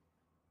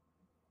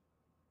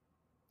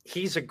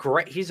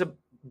 Jalen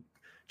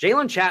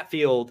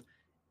Chatfield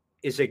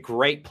is a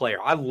great player.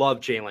 I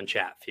love Jalen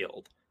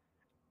Chatfield.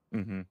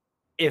 Mm-hmm.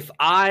 If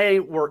I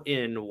were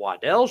in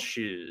Waddell's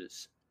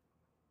shoes,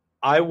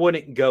 I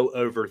wouldn't go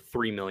over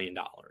 $3 million.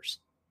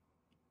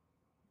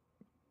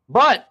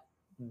 But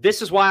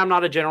this is why I'm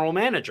not a general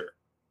manager.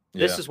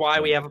 This is why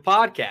we have a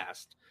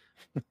podcast.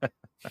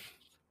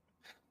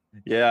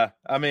 Yeah.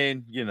 I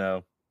mean,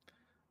 the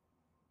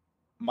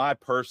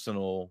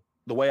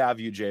way I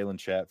view Jalen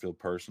Chatfield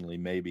personally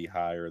may be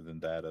higher than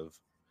that of,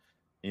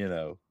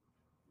 the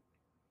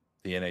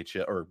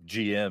NHL or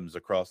GMs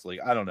across the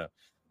league. I don't know.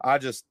 I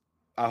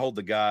hold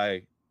the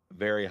guy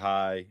very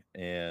high,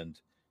 and,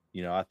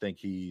 I think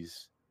he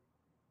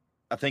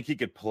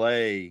could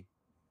play.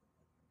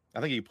 I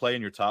think he could play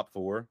in your top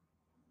four.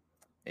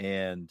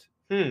 And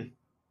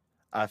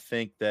I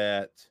think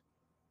that,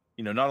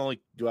 not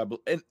only do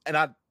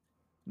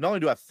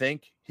I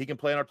think he can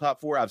play in our top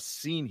four, I've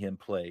seen him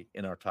play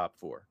in our top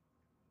four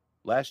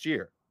last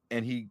year,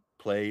 and he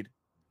played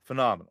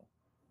phenomenal,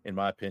 in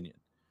my opinion.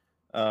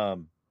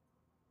 And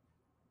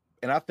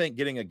I think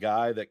getting a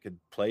guy that could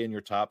play in your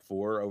top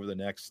four over the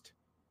next,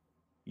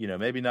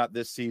 maybe not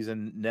this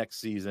season, next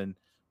season,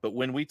 but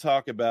when we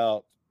talk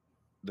about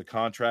the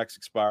contracts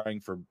expiring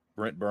for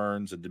Brent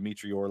Burns and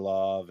Dmitry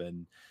Orlov,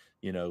 and,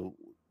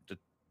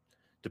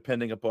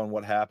 depending upon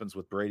what happens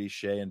with Brady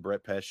Shea and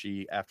Brett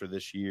Pesce after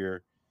this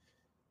year,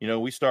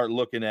 we start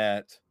looking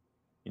at,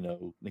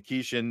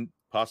 Nikishin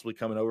possibly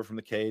coming over from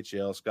the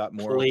KHL, Scott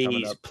Morrow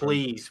coming up.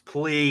 Please,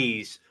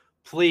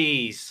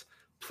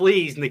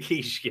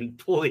 Nikishin,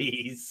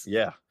 please.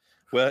 Yeah.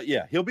 Well,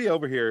 yeah, he'll be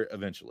over here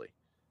eventually.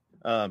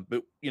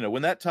 But,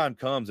 when that time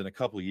comes in a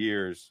couple of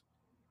years,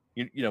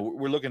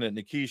 we're looking at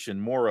Nikishin,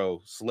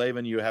 Morrow,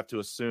 Slavin, you have to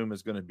assume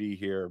is going to be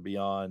here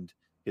beyond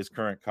his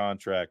current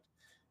contract.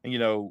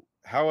 And,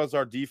 how is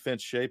our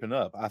defense shaping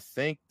up? I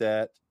think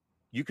that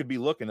you could be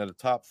looking at a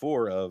top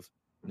four of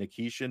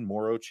Nikishin,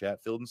 Morrow,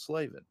 Chatfield, and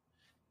Slavin.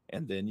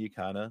 And then you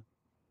kind of,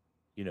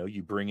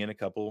 you bring in a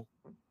couple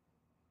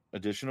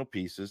additional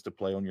pieces to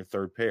play on your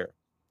third pair.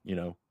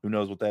 Who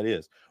knows what that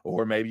is?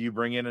 Or maybe you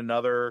bring in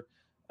another,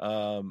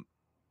 a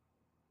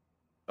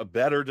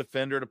better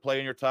defender to play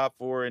in your top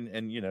four,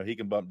 and he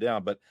can bump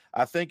down. But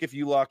I think if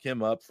you lock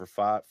him up for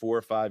 4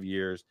 or 5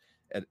 years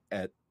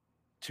at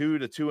 2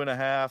 to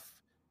 2.5,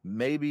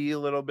 maybe a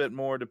little bit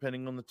more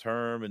depending on the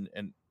term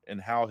and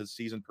how his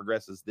season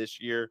progresses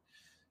this year,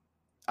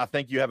 I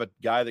think you have a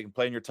guy that can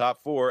play in your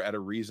top four at a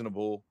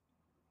reasonable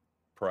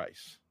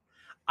price.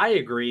 I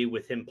agree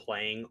with him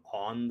playing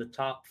on the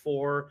top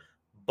four,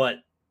 but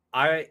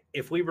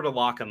if we were to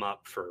lock him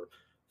up for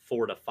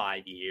 4 to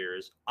 5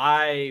 years,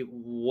 I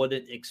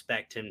wouldn't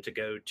expect him to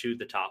go to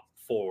the top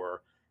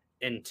four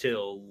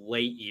until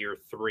late year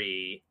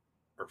 3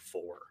 or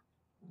 4.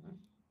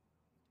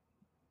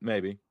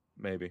 Maybe.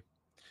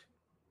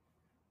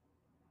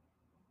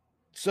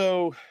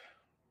 So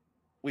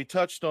we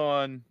touched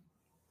on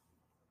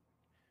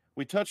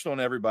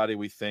everybody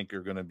we think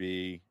are going to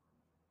be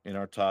in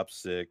our top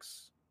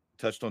 6.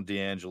 Touched on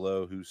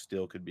D'Angelo, who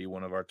still could be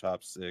one of our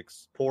top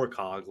 6. Poor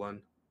Coughlin.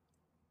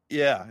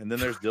 Yeah, and then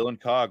there's Dylan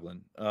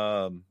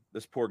Coughlin.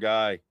 This poor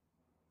guy,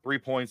 3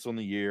 points on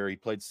the year. He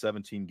played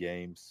 17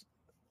 games.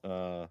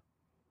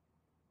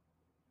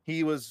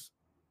 He was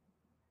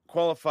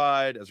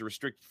qualified as a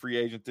restricted free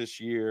agent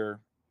this year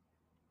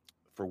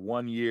for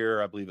 1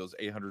 year. I believe it was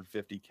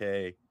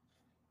 $850K.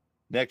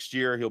 Next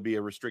year, he'll be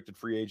a restricted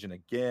free agent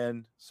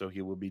again, so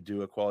he will be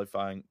due a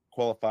qualifying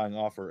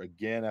offer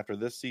again after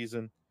this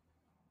season.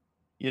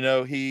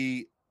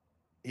 He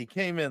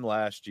came in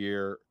last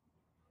year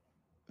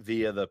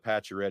via the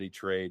Pacioretty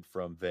trade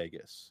from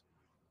Vegas.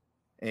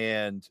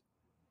 And,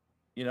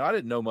 I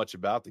didn't know much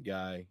about the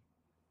guy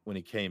when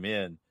he came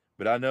in,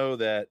 but I know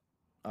that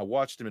I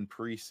watched him in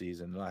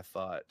preseason and I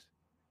thought,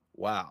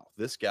 wow,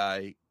 this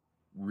guy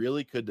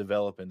really could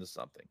develop into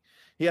something.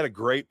 He had a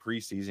great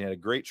preseason. He had a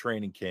great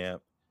training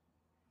camp.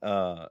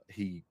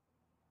 He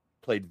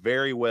played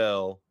very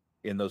well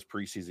in those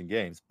preseason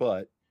games,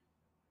 but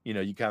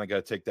you kind of got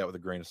to take that with a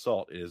grain of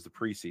salt. It is the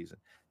preseason.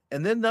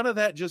 And then none of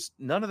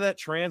that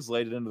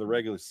translated into the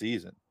regular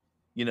season.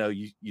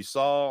 You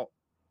saw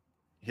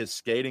his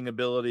skating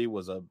ability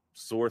was a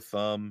sore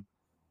thumb.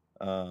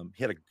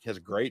 He has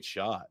a great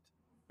shot.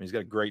 I mean, he's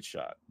got a great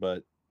shot,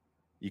 but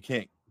you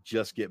can't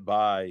just get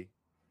by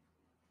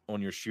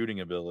on your shooting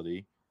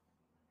ability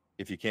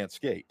if you can't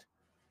skate.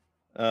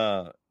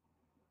 I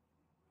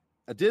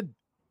did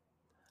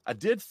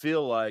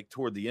feel like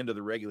toward the end of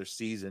the regular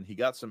season, he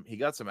got some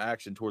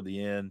action toward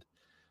the end.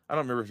 I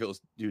don't remember if it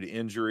was due to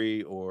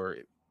injury or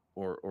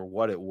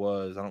what it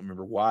was. I don't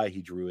remember why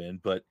he drew in,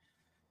 but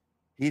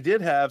he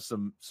did have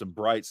some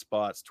bright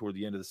spots toward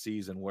the end of the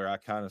season where I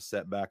kind of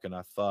sat back and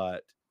I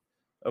thought,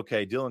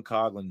 okay, Dylan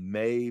Coghlan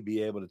may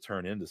be able to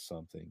turn into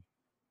something.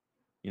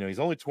 He's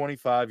only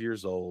 25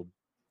 years old.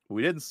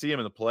 We didn't see him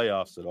in the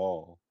playoffs at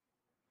all,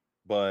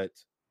 but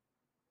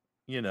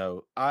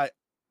the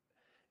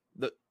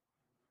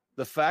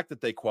fact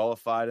that they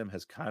qualified him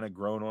has kind of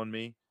grown on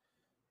me,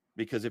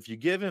 because if you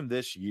give him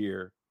this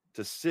year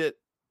to sit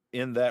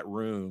in that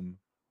room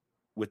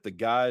with the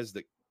guys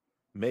that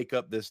make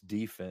up this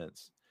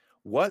defense,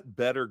 what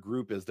better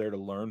group is there to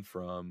learn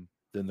from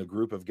than the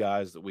group of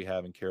guys that we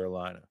have in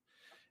Carolina?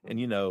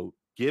 And,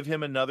 give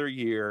him another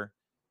year,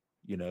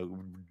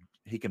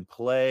 he can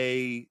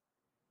play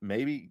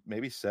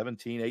maybe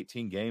 17,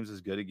 18 games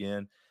is good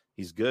again.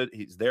 He's good.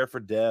 He's there for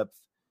depth.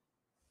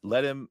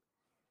 Let him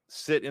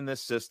sit in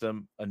this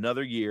system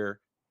another year,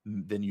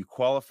 then you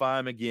qualify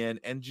him again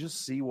and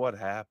just see what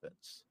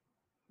happens.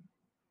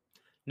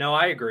 No,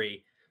 I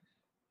agree.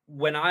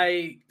 When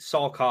I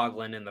saw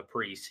Coghlan in the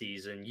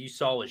preseason, you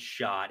saw his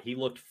shot. He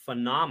looked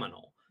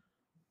phenomenal.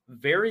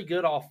 Very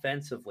good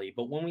offensively.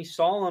 But when we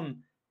saw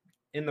him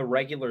in the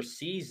regular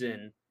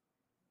season,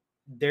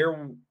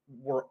 there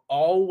were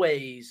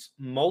always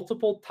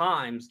multiple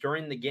times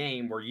during the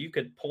game where you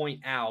could point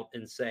out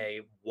and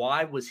say,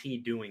 why was he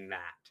doing that?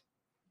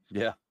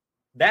 Yeah.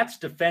 That's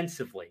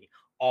defensively.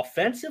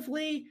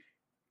 Offensively,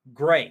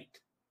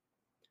 great.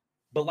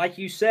 But like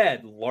you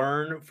said,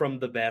 learn from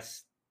the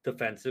best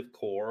defensive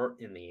core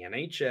in the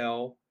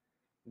NHL.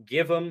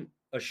 Give him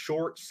a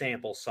short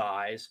sample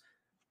size.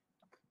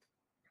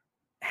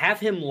 Have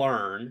him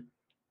learn.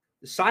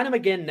 Sign him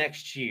again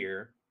next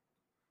year.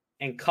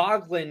 And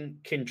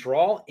Coghlan can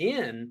draw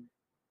in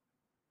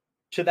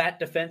to that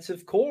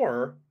defensive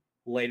core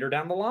later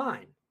down the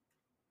line.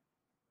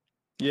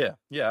 Yeah,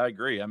 I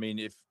agree. I mean,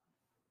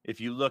 if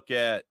you look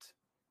at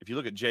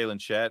Jalen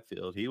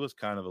Chatfield, he was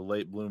kind of a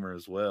late bloomer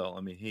as well.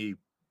 I mean, he,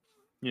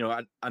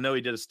 I know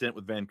he did a stint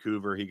with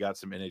Vancouver. He got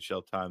some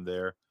NHL time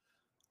there.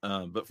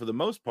 But for the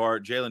most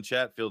part, Jalen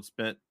Chatfield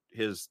spent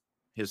his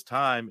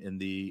time in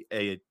the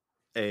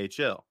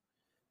AHL.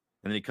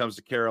 And then he comes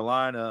to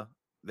Carolina.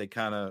 They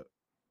kind of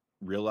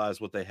realized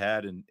what they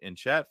had in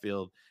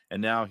Chatfield,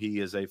 and now he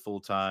is a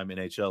full-time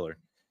NHLer.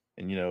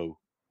 And,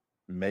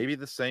 maybe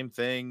the same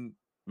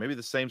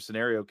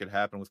scenario could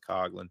happen with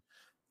Coghlan.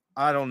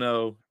 I don't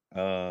know.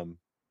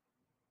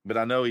 But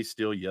I know he's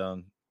still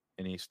young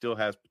and he still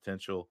has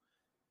potential.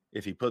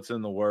 If he puts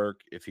in the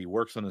work, if he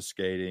works on his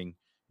skating,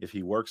 if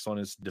he works on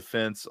his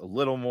defense a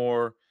little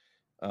more,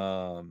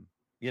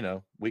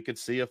 we could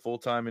see a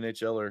full-time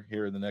NHLer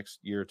here in the next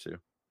year or two.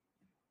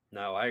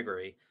 No, I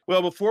agree.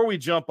 Well, before we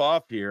jump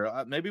off here,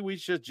 maybe we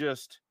should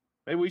just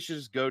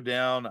go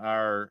down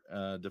our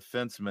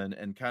defensemen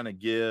and kind of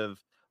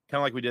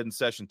like we did in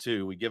session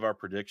 2. We give our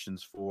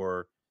predictions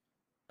for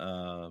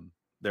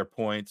their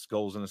points,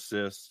 goals, and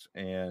assists,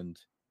 and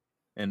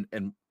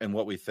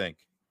what we think.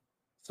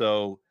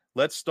 So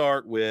let's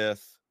start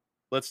with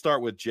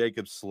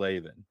Jaccob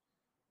Slavin.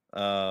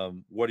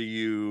 What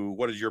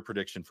is your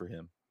prediction for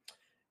him?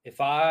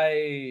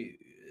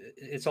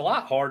 It's a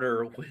lot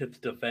harder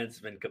with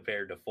defensemen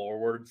compared to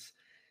forwards.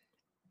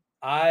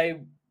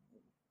 I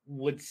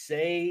would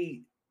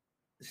say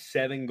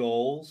 7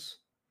 goals,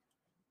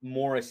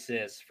 more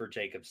assists for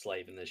Jaccob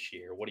Slavin this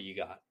year. What do you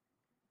got?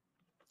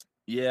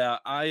 Yeah,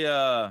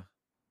 I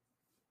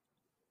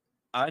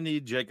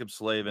need Jaccob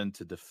Slavin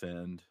to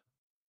defend.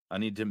 I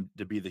need him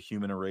to be the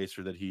human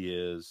eraser that he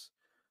is.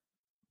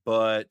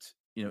 But,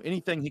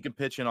 anything he can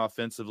pitch in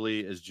offensively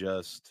is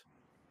just,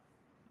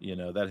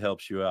 that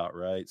helps you out,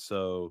 right?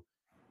 So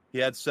he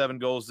had 7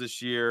 goals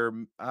this year.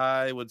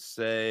 I'm going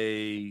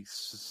to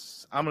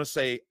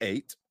say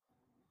 8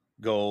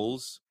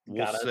 goals.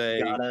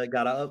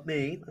 Gotta up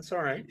me. That's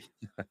all right.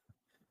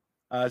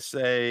 I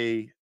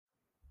say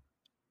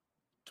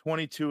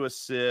 22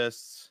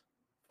 assists,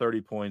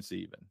 30 points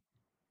even.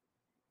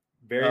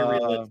 Very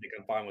realistic.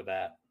 I'm fine with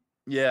that.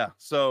 Yeah.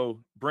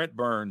 So Brent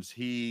Burns,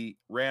 he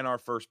ran our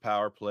first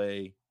power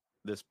play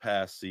this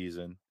past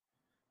season.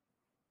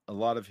 A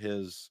lot of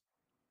his,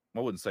 I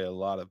wouldn't say a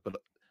lot of, but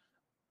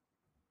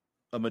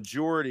a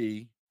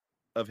majority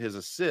of his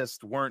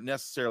assists weren't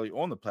necessarily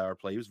on the power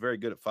play. He was very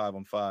good at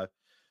 5-on-5.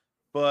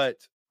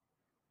 But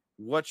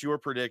what's your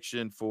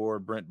prediction for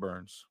Brent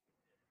Burns?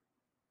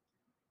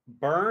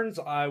 Burns,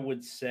 I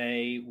would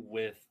say,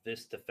 with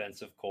this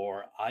defensive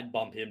core, I'd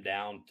bump him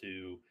down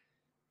to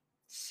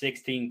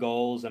 16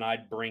 goals and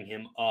I'd bring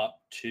him up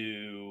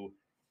to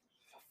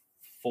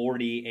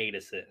 48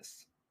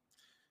 assists.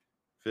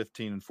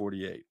 15 and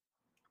 48.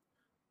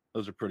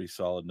 Those are pretty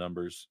solid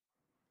numbers.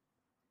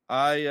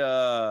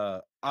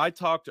 I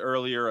talked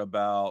earlier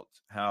about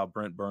how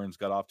Brent Burns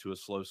got off to a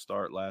slow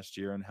start last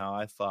year and how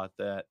I thought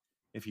that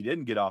if he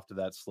didn't get off to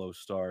that slow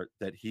start,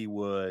 that he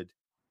would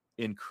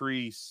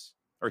increase,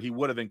 or he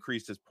would have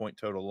increased his point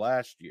total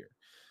last year.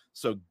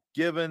 So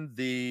given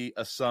the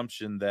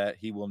assumption that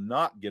he will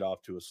not get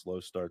off to a slow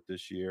start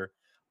this year,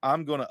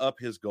 I'm going to up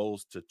his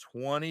goals to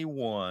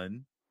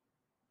 21.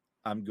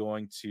 I'm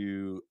going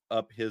to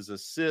up his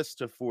assists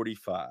to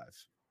 45.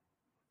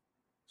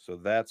 So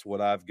that's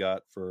what I've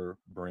got for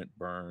Brent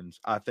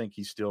Burns. I think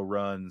he still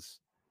runs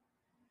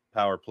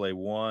power play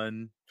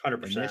 1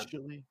 100%.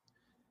 initially,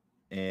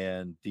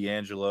 and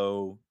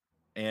D'Angelo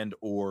and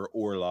or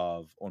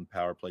Orlov on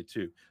power play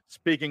 2.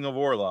 Speaking of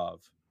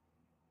Orlov,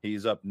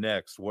 he's up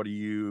next. What are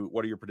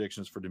your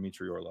predictions for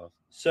Dmitry Orlov?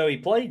 So he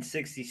played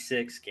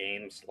 66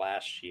 games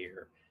last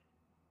year.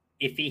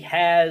 If he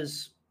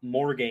has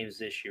more games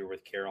this year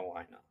with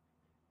Carolina,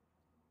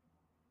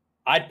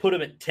 I'd put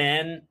him at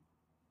 10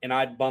 and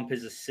I'd bump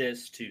his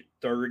assists to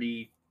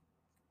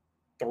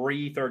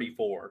 33,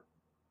 34.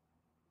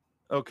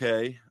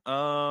 Okay.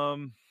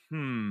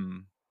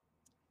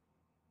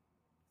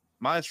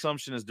 My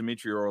assumption is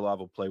Dmitry Orlov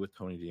will play with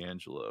Tony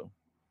DeAngelo.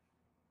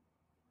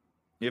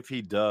 If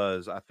he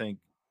does, I think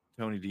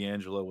Tony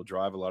DeAngelo will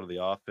drive a lot of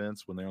the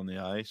offense when they're on the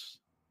ice.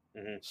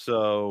 Mm-hmm.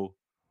 So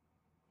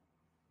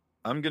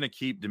I'm going to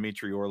keep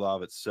Dmitry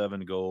Orlov at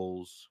 7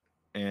 goals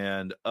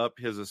and up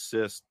his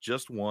assist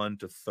just 1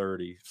 to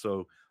 30.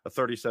 So a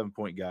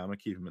 37-point guy. I'm going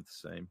to keep him at the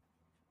same.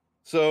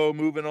 So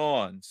moving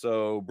on.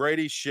 So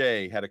Brady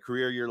Shea had a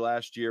career year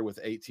last year with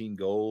 18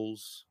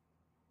 goals,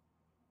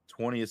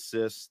 20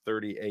 assists,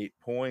 38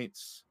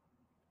 points.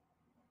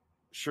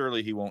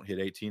 Surely he won't hit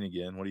 18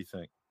 again. What do you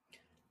think?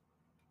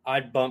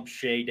 I'd bump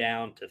Shea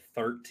down to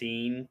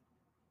 13.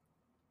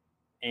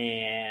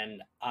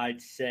 And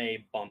I'd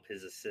say bump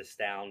his assists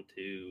down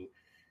to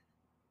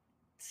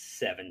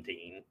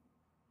 17.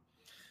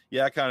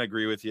 Yeah, I kind of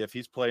agree with you. If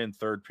he's playing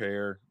third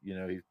pair,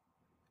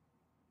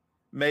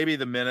 maybe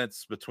the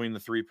minutes between the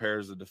 3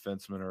 pairs of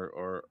defensemen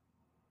are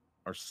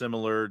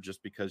similar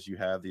just because you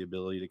have the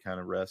ability to kind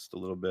of rest a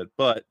little bit.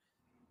 But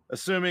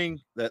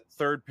assuming that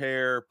third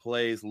pair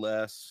plays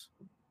less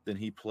than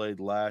he played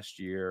last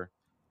year,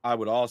 I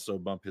would also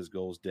bump his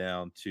goals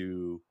down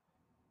to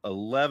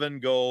 11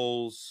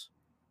 goals.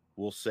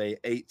 We'll say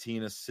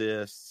 18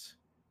 assists,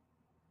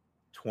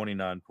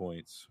 29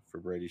 points for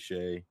Brady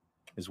Shea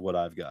is what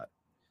I've got.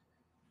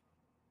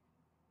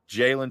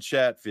 Jalen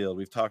Chatfield.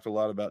 We've talked a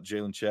lot about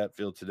Jalen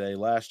Chatfield today.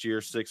 Last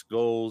year, 6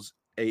 goals,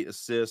 8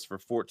 assists for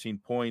 14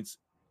 points.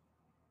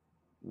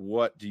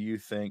 What do you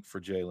think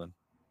for Jalen?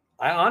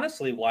 I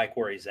honestly like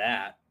where he's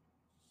at.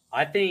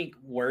 I think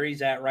where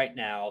he's at right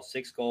now,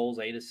 6 goals,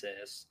 8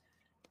 assists.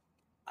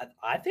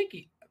 I think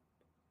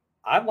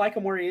I like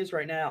him where he is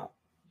right now.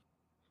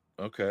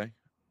 Okay.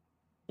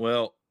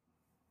 Well,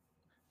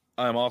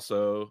 I'm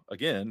also,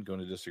 again, going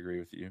to disagree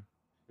with you.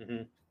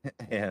 Mm-hmm.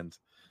 And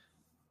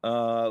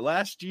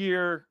last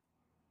year,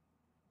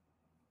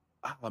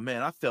 oh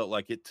man, I felt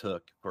like it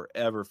took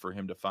forever for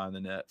him to find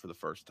the net for the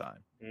first time.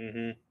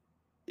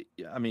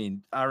 Mm-hmm. I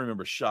mean, I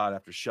remember shot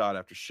after shot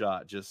after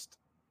shot, just,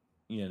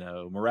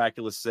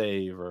 miraculous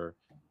save or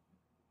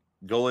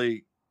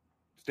goalie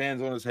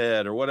stands on his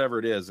head or whatever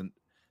it is. And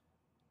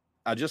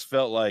I just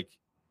felt like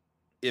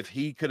if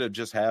he could have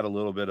just had a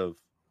little bit of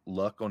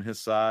luck on his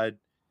side,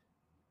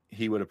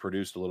 he would have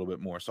produced a little bit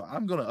more. So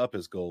I'm going to up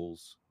his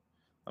goals.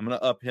 I'm going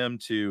to up him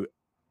to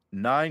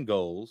 9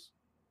 goals.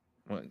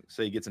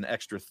 Say he gets an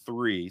extra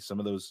 3. Some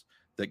of those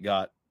that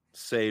got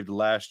saved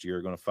last year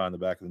are going to find the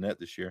back of the net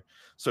this year.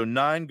 So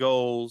 9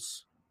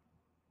 goals,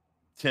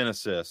 10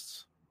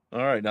 assists. All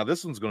right, now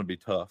this one's going to be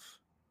tough.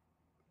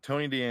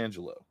 Tony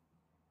DeAngelo.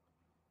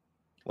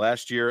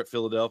 Last year at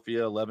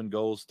Philadelphia, 11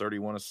 goals,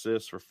 31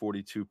 assists for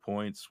 42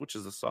 points, which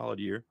is a solid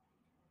year.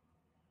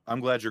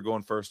 I'm glad you're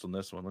going first on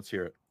this one. Let's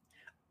hear it.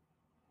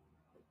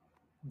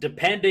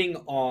 Depending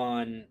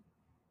on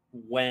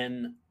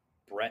when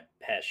Brett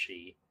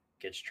Pesce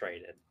gets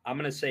traded, I'm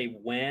going to say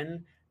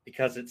when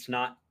because it's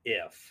not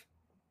if.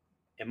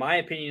 In my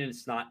opinion,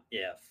 it's not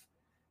if.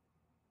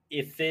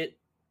 If it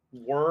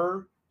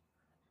were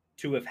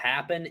to have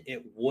happened,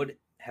 it would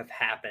have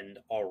happened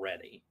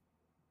already.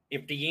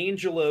 If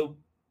DeAngelo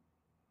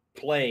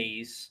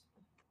plays,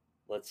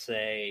 let's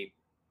say,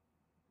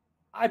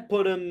 I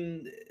put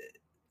him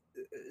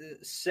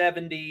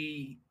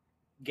 70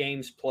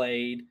 games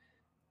played.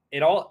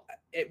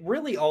 It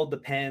really all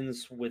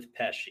depends with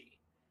Pesce.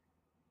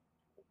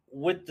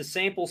 With the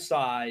sample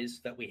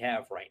size that we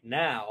have right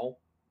now,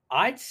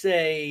 I'd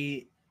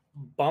say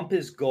bump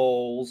his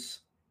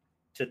goals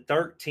to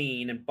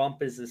 13 and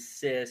bump his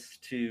assists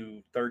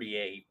to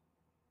 38.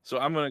 So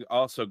I'm going to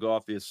also go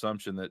off the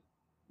assumption that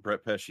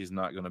Brett Pesce's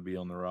not going to be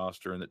on the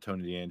roster and that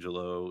Tony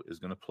DeAngelo is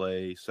going to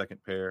play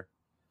second pair.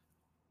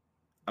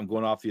 I'm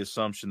going off the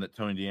assumption that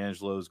Tony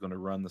DeAngelo is going to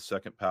run the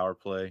second power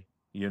play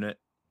unit.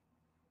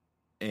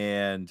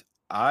 And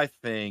I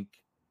think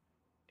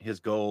his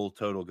goal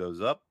total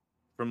goes up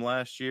from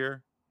last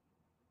year.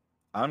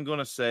 I'm going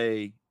to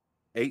say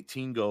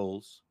 18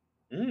 goals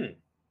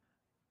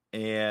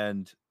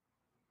and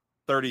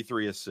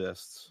 33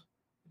 assists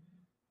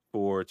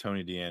for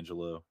Tony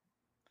DeAngelo.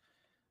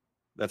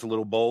 That's a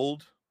little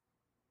bold,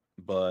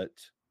 but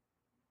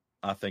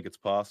I think it's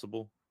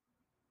possible.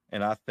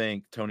 And I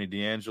think Tony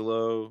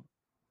DeAngelo,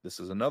 this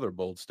is another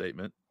bold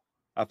statement,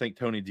 I think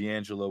Tony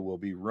DeAngelo will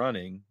be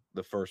running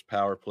the first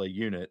power play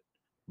unit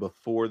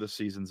before the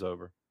season's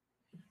over.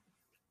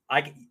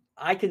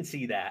 I can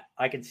see that.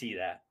 I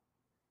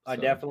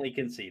definitely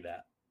can see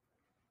that.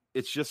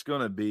 It's just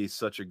going to be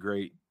such a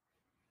great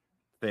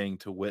thing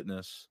to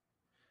witness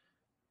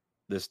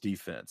this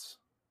defense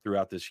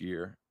throughout this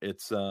year.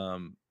 It's,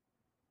 I'm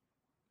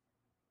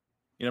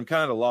kind of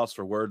at a loss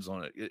for words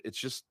on it. It's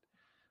just,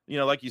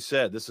 like you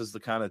said, this is the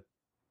kind of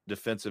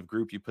defensive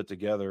group you put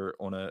together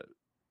on a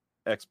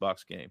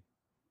Xbox game,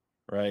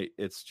 right?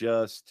 It's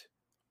going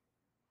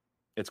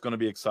to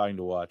be exciting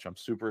to watch. I'm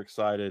super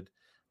excited.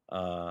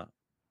 I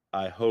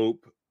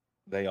hope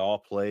they all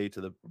play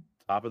to the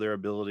top of their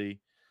ability.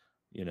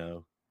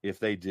 If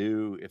they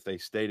do, if they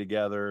stay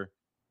together,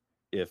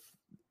 if,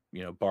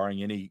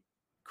 barring any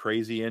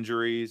crazy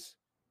injuries,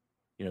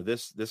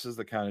 this is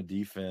the kind of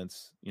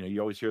defense, you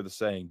always hear the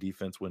saying,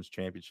 defense wins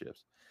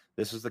championships.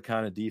 This is the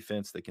kind of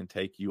defense that can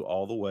take you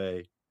all the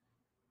way.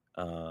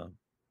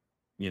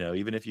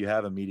 Even if you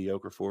have a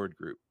mediocre forward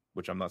group,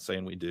 which I'm not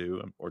saying we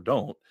do or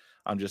don't,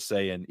 I'm just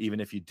saying, even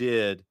if you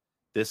did,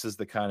 this is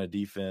the kind of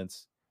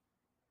defense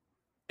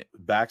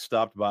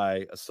backstopped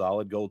by a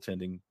solid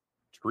goaltending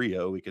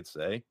trio, we could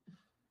say.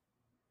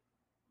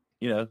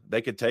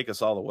 They could take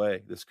us all the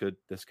way. This could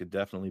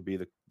definitely be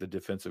the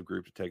defensive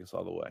group to take us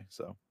all the way.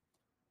 So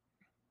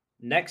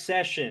next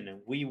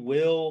session, we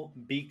will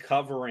be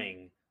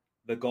covering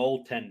the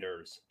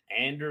goaltenders,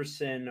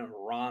 Anderson,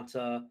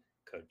 Raanta,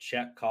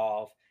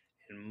 Kochetkov,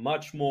 and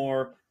much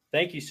more.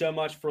 Thank you so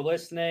much for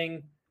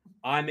listening.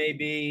 I'm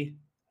AB.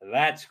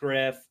 That's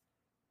Griff.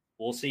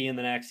 We'll see you in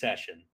the next session.